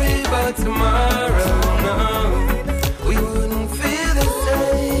worry about tomorrow. No, we wouldn't feel the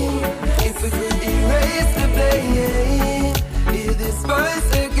same if we could erase the blame. Hear this voice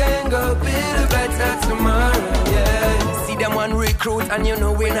again, go build a better tomorrow. Yeah. See them one recruit and you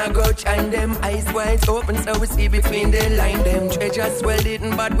know we not go chime them. Eyes wide open so we see between the line. Them treasures well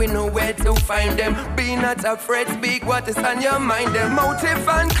hidden but we know where to find them. Be not afraid, speak what is on your mind. Them motive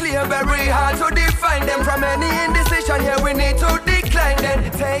and clear, very hard to define them. From any indecision here we need to decline them.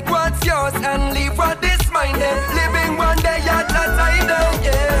 Take what's yours and leave what is mine then. Living one day at a time then,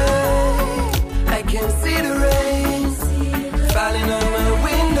 yeah. I can see the rain falling on my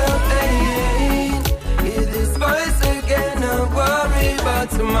window pane. Hear this voice again, not worry about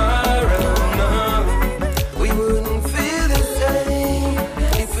tomorrow. No, we wouldn't feel the same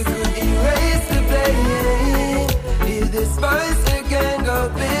if we could erase the blame. Hear this voice again, go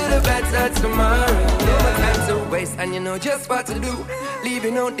build a better tomorrow. No more time to waste, and and you know just what to do.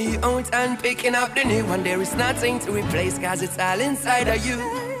 Leaving out the old and picking up the new one. There is nothing to replace, cause it's all inside of you.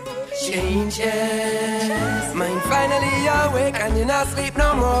 Changes. Mind finally awake and you not sleep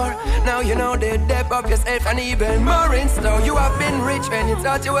no more. Now you know the depth of yourself and even more in store. You have been rich when you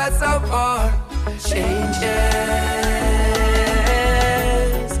thought you were so poor. Changes.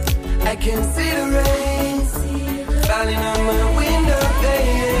 I can see the rain falling on my window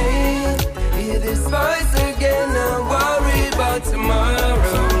pane. Hear this voice again, not worry about tomorrow.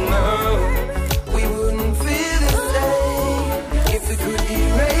 No, we wouldn't feel the same if we could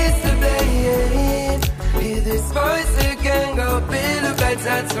erase the blame. Hear this voice again, go build a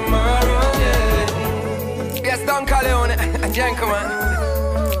better tomorrow. Yeah. Yes, Don Corleone and Gentleman,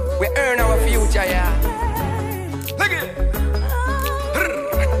 we earn our future, yeah. Look at it.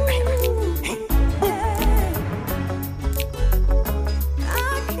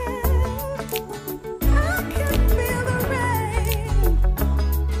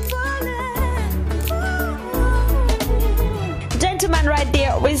 Right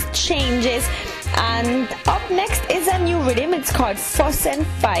there with Changes. And up next is a new rhythm. It's called Fuss and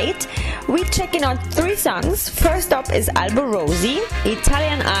Fight. We're checking out 3 songs. First up is Alborosie,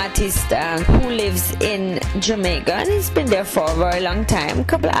 Italian artist who lives in Jamaica, and he's been there for a very long time. A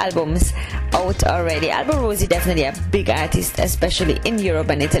couple of albums out already. Alborosie definitely a big artist, especially in Europe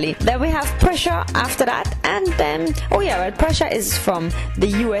and Italy. Then we have Pressure after that, and then Pressure is from the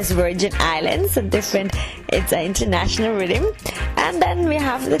US Virgin Islands, it's an international rhythm. And then we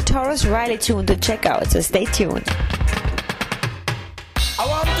have the Tarrus Riley tune to check out, so stay tuned. I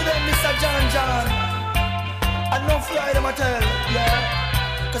want to them Mr. John and no fly them I tell,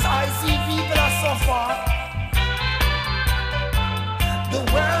 yeah, cause I see people are suffer. The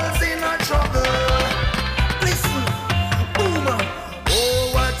world's in a trouble. Listen, boom.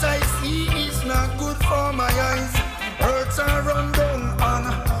 Oh, what I see is not good for my eyes. Hurts are run down and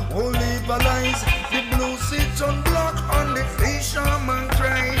whole lies. The blue sits on block on the fisherman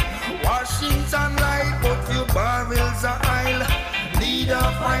cry. Washington light, but few barrels are aisle. Leader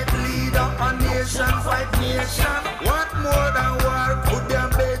fight leader, a nation fight nation. What more than war? Could there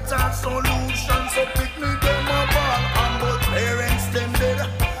better solution? So pick me them a ball and both parents them dead.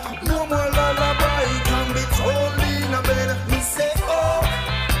 No more lullaby can be told in a bed. Me say oh,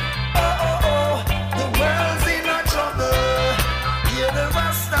 the world's in a trouble. Hear the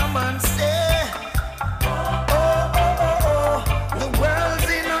Rasta man say the world's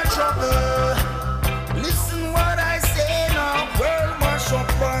in a trouble. Listen what I say now. World mash up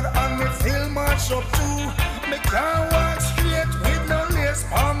bad and me feel mash up too. Me can't walk straight with no lace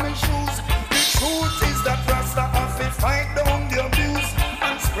on my shoes. The truth is that Rasta have to fight down the abuse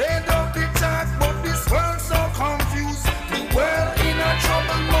and spread up the talk, but this world so confused. The world in a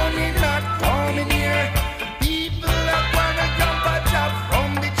trouble, money not coming here. People that wanna jump a job from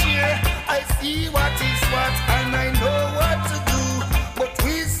the chair. I see what is what and I know what to do, but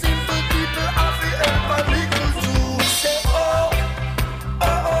we simple people have to help a little too. Say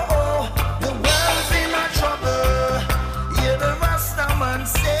the world's in a trouble. Hear the Rasta man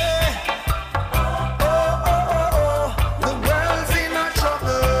say the world's in a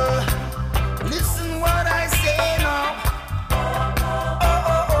trouble. Listen what I say now.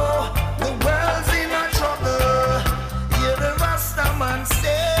 The world's in a trouble. Hear the Rasta man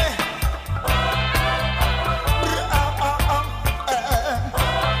say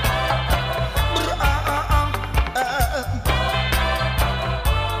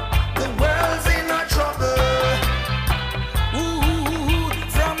the world's in a trouble. Ooh,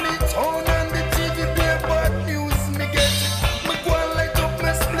 from the town and the TV play bad news me get. Me go and light up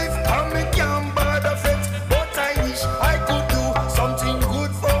my spliff and me can't bother fit. But I wish I could do something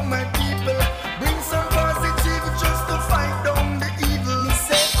good for my people. Bring some positive just to fight down the evil. Me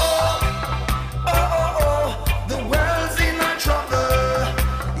say the world's in a trouble.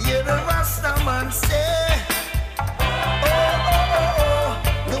 Hear the Rasta man say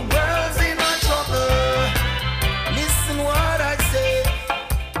the world's in a trouble. Listen what I say.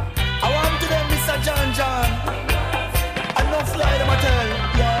 I want to them Mr. John and no fly them I tell,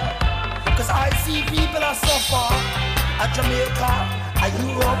 yeah, cause I see people are suffer at Jamaica, at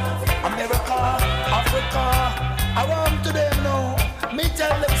Europe, America, Africa. I want to them know. Me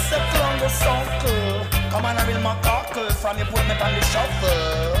tell them settle on the circle. Come on, I will my cockle from your put me on the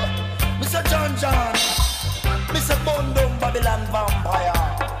shuffle. Mr. John, Mr. Bundum Babylon Vampire.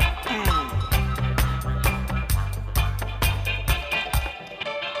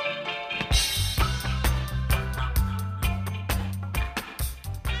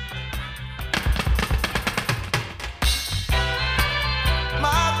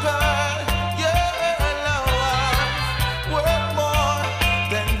 My girl, you're alone.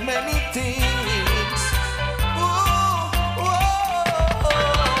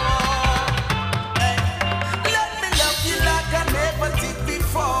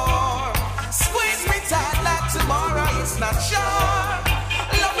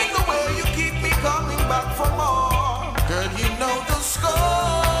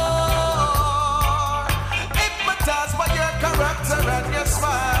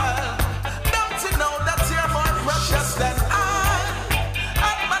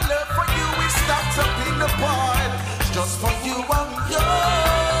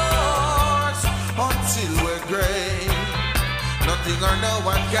 or no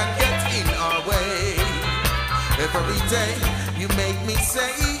one can get in our way. Every day you make me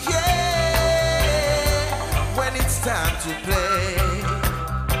say yeah when it's time to play.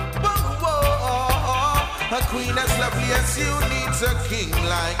 A queen as lovely as you needs a king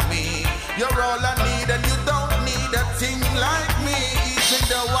like me. You're all I need and you don't need a thing like me. Even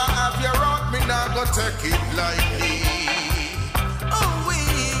though I have your heart, me not go take it lightly. Oh,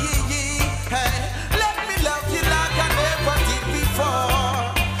 hey, let me love you like I never did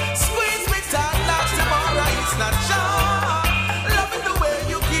before. Squeeze me tight like tomorrow is not sure. Loving the way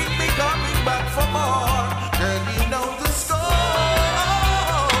you keep me coming back for more. Girl, you know the score.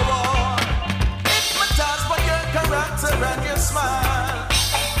 And your smile,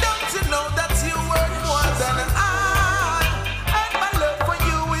 don't you know that you worth more than I? And my love for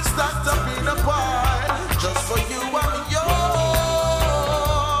you is locked up in a pile. Just for you I'm yours.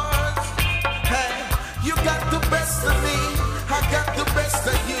 Hey, you got the best of me, I got the best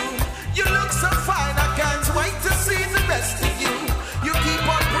of you. You look so fine, I can't wait to see the best of you. You keep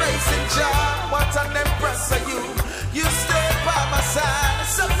on praising Jah, what an impress of you. You stay by my side,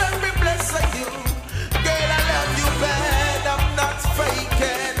 so very blessed of you. Girl, I love you bad, I'm not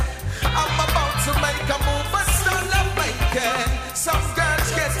faking. I'm about to make a move, but still I'm making. Some girls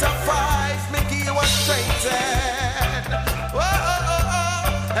get a 5, make you a straighten.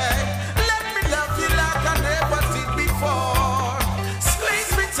 Whoa, hey, let me love you like I never did before.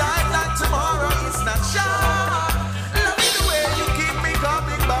 Squeeze me tight like tomorrow is not sure. Love me the way you keep me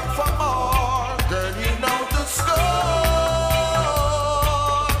coming back for more. Girl, you know the score.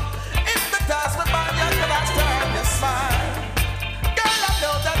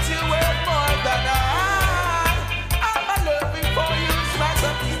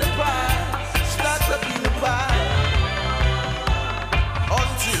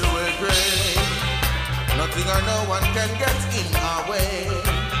 Nothing or no one can get in our way.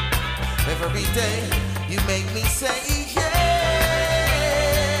 Every day you make me say yeah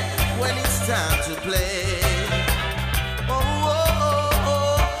when it's time to play.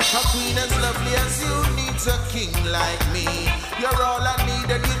 A queen as lovely as you needs a king like me. You're all I need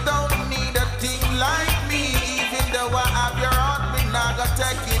and you don't need a thing like me. Even though I have your heart, me not gonna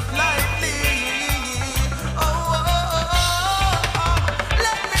take it lightly.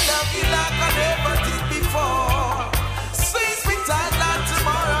 Let me love you like I never did before. Squeeze me tight like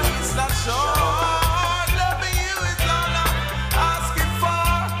tomorrow is not sure. Loving you is all I'm asking for.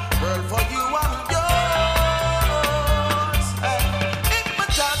 Girl, for you I'm yours.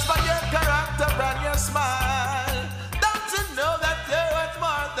 Hypnotized by your character and your smile. Don't you know that you're worth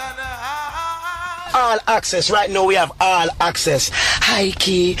more than All access. Right now we have all access. Hi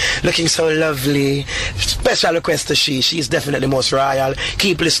Key, looking so lovely. Special request to she's definitely most royal.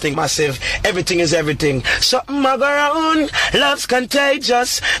 Keep listening, massive. Everything is everything. Something I go around, love's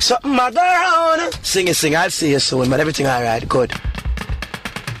contagious. Something I go around. Sing, I'll see you soon, but everything alright, good.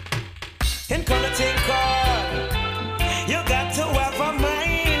 In quality call, you got to have a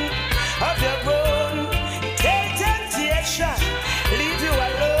mind of your own. Take temptation, leave you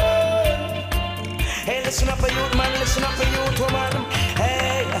alone. Hey, listen up, youth man, listen up, youth woman.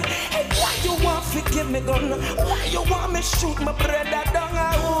 Hey, why you want to give me gun? Why you want me shoot my brother down?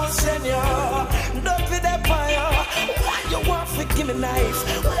 I won't send you. Don't be that fire. Why you want to give me knife?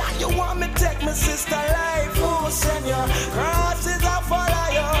 Why you want me take my sister life? Who send you? Crosses are follow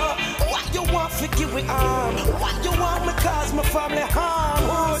you. Why you want to give me arm? Why you want me cause my family harm?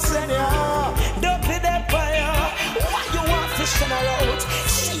 Who send you? Don't be that fire. Why you want to send her out?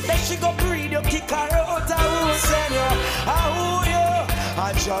 She that she go breed you, kick her out. I won't send you.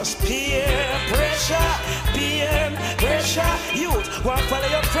 I just peer pressure. Youth, want follow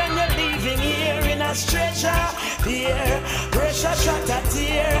your friend, you're leaving here in a stretcher. Peer pressure, shot a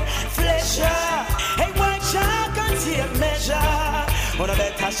tear, flesher. Hey, watch out, can't see a measure. One of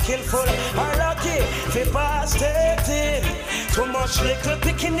that skillful or lucky, fi pass 13. Too much little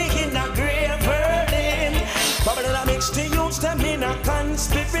picnic in a grave burning. Bubble a mix the youths, them in a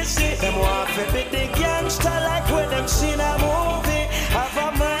conspiracy. Them want to be the gangster like when them seen a movie. Have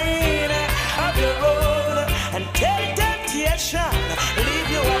a mind of your own and take temptation, leave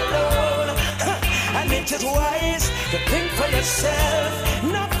you alone. And it is wise to think for yourself,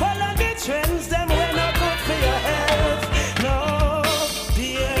 not follow the trends, them when not good for your health. No,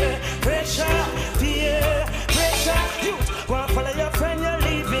 peer pressure. Youth, want to follow your friend, you're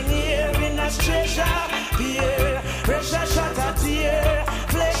leaving here in a stretcher. Peer pressure, shot at tear,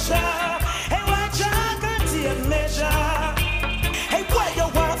 pressure. Hey, watch out, can't take measure. Hey, why you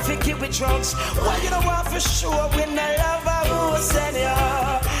want to give with drugs? Why you don't want for sure when the lover who send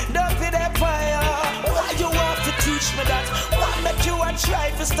you? Don't be that fire. Why you want to teach me that? Why make you a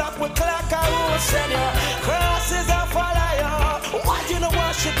try to stop with clock or send you. Crosses are follow you. Why you no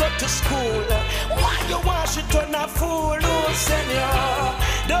want she go to school? Why you want she turn a fool? Who send you?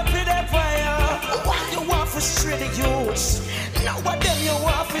 Don't be there fire. Why you want for straight youths? Now what them you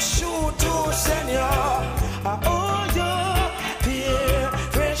want for shoot to send you? Oh you peer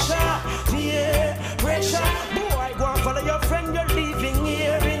pressure, peer pressure. Boy, go and follow your friend. You're leaving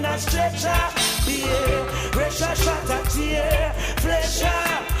here in a stretcher. Peer pressure, shot at tear pressure.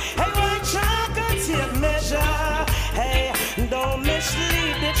 Hey, watch out, take measure. Hey, don't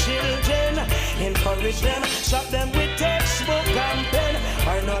mislead the children. Encourage them, shop them with textbook and pen.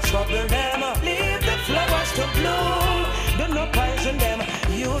 Or not trouble them. Leave the flowers to bloom. Do not poison them.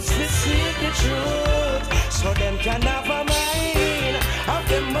 Use to seek the truth, so them can have a mind of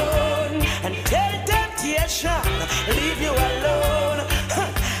their own. And tell temptation, leave you alone.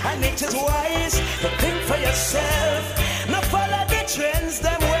 And it is wise to think for yourself. Not follow the trends,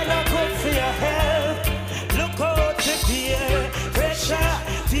 them when not good for your health. Look out to peer pressure,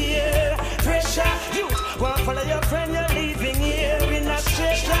 peer pressure. You go and follow your friend, you're leaving here in a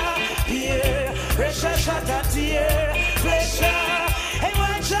stretcher. Peer pressure, shot at tear pressure. Hey,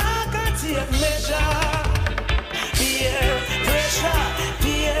 watch out, can't take measure. Peer pressure,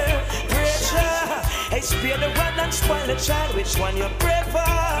 peer pressure. Hey, spare the rod and spoil the child. Which one you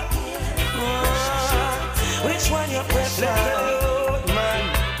prefer? Which one you prefer? Man.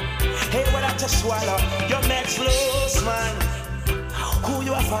 Hey, what I just swallow? Your next loose, man. Who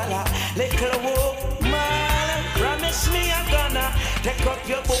you a follow? Little woman. Promise me I'm gonna take up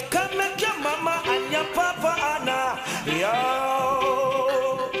your book and make your mama and your papa honor.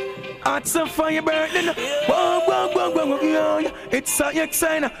 Yo. Hearts of fire burning. Whoa, whoa, whoa, whoa, whoa. It's a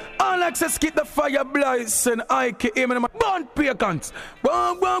exciting. All access keep the fire blazing. I keep him in my bond pagans.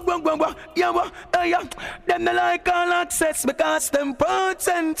 Whoa, whoa, whoa, whoa, whoa. Yeah, yeah. Them they like all access because them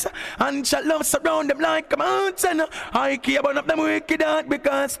potent. And shall love surround them like a mountain. I keep burn up them wicked heart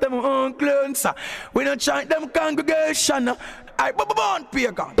because them own clones. We don't try them congregation. I bond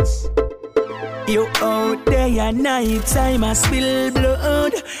pagans. You out there at night time, I spill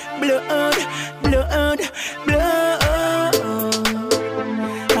blood, blood, blood, blood.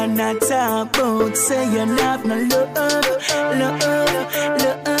 And I talk about say you have no love,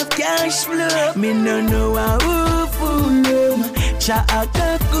 cash flow. Me no know how fool them,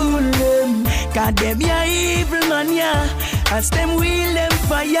 chaka cool them. 'Cause them ya evil man ya, as them wheel them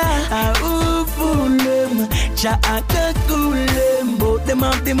fire. How fool them, chaka cool them. Both them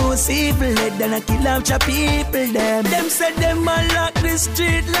have the most evil head than a kill out your people. Them said them a lock the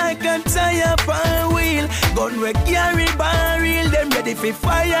street like a tire fire wheel. Gun we carry barrel, them ready for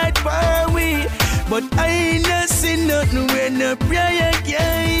fire at fire wheel. But I ain't no see nothing when no prayer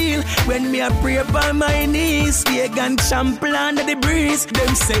can heal. When me a pray by my knees, pagan trample under the breeze.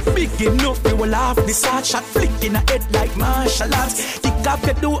 Them say big enough, we will laugh this hard shot flicking a head like martial arts. Kick up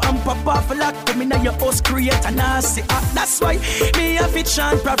your do and pop off a lot. Come in your house, create a nasty act. That's why me have to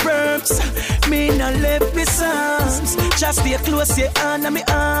chant proverbs. Me no left me psalms. Just stay close, your hand on me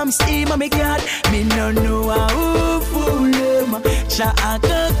arms. Even me God, me no know how fool them.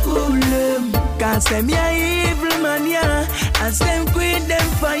 Chaka cool them. 'Cause them ya evil man ya, as them quit them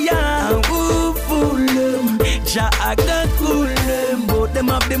fire. Who fool them? Chaka cool them. Both them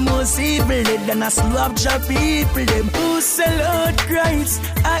have the most evil head than a slap job people. Them who sell out Christ,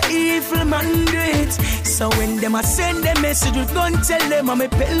 a evil man do it. So when them a send them message, we gon' tell them I'm a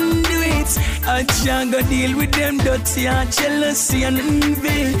pen do it. I can't go deal with them dirty and jealousy and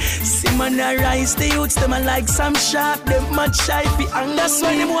envy. See man a rise, the youths them a like some sharp, them mad shy fi anger. That's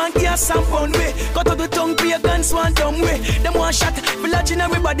why them want gas and pound way. Cut out the tongue, pagans want dumb way. Them want shot, village in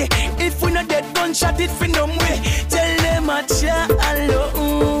everybody. If we not dead, gunshot it fi numb way. Tell them a cha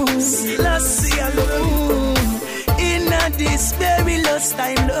alone, last see alone. In a this very lost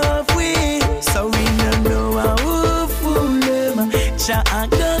time love we. So we don't know how fool them, cha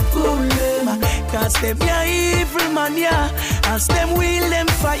cool them. 'Cause them ya evil man ya, as them wheel them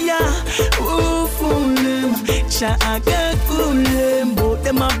fire. Who fool them, cha cool them. Both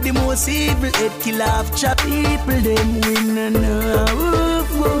them have the most evil head, kill off cha people. Them we don't know how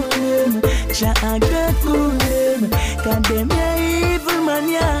fool them, cha cool them. 'Cause them ya evil man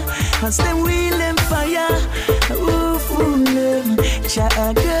ya, as them wheel them fire. Who fool them, cha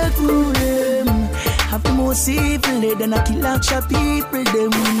cool them. Have the most evil head and I kill out your people.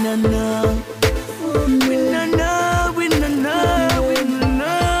 Them we don't know. We don't know, we don't know, we don't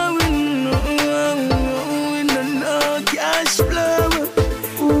know, we don't know, cash flow.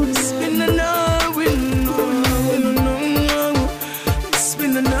 We don't know, we don't know, we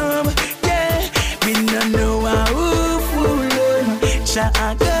don't know, yeah. We don't know how fool them,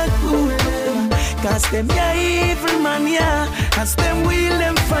 Them yeah evil man, yeah. As them wheel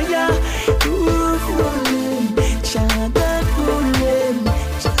them fire. Ooh, fool them. Jaga cool them.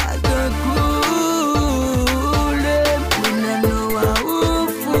 Jaga cool them. We don't know how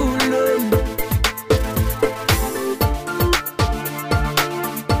fool them.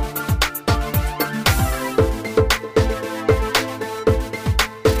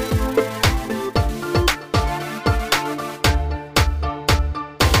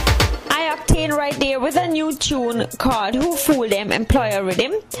 Octane right there with a new tune called Who Fooled Them, Employer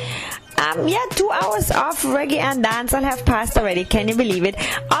Rhythm. 2 hours of reggae and dancehall have passed already. Can you believe it?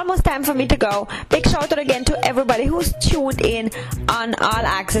 Almost time for me to go. Big shout out again to everybody who's tuned in on All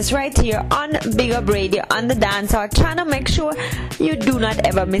Access right here on Big Up Radio on the dancehall channel. Make sure you do not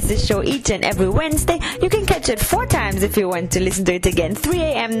ever miss this show each and every Wednesday. You can catch it 4 times if you want to listen to it again. 3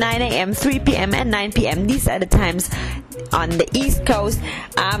 a.m., 9 a.m., 3 p.m. and 9 p.m. These are the times on the East Coast.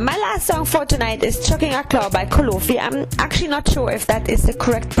 My last song for tonight is Chucking a Claw by Kolovi. I'm actually not sure if that is the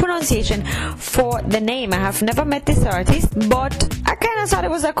correct pronunciation for the name. I have never met this artist, but I kind of thought it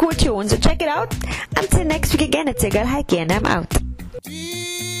was a cool tune, so check it out. Until next week again, it's your girl Heike and I'm out.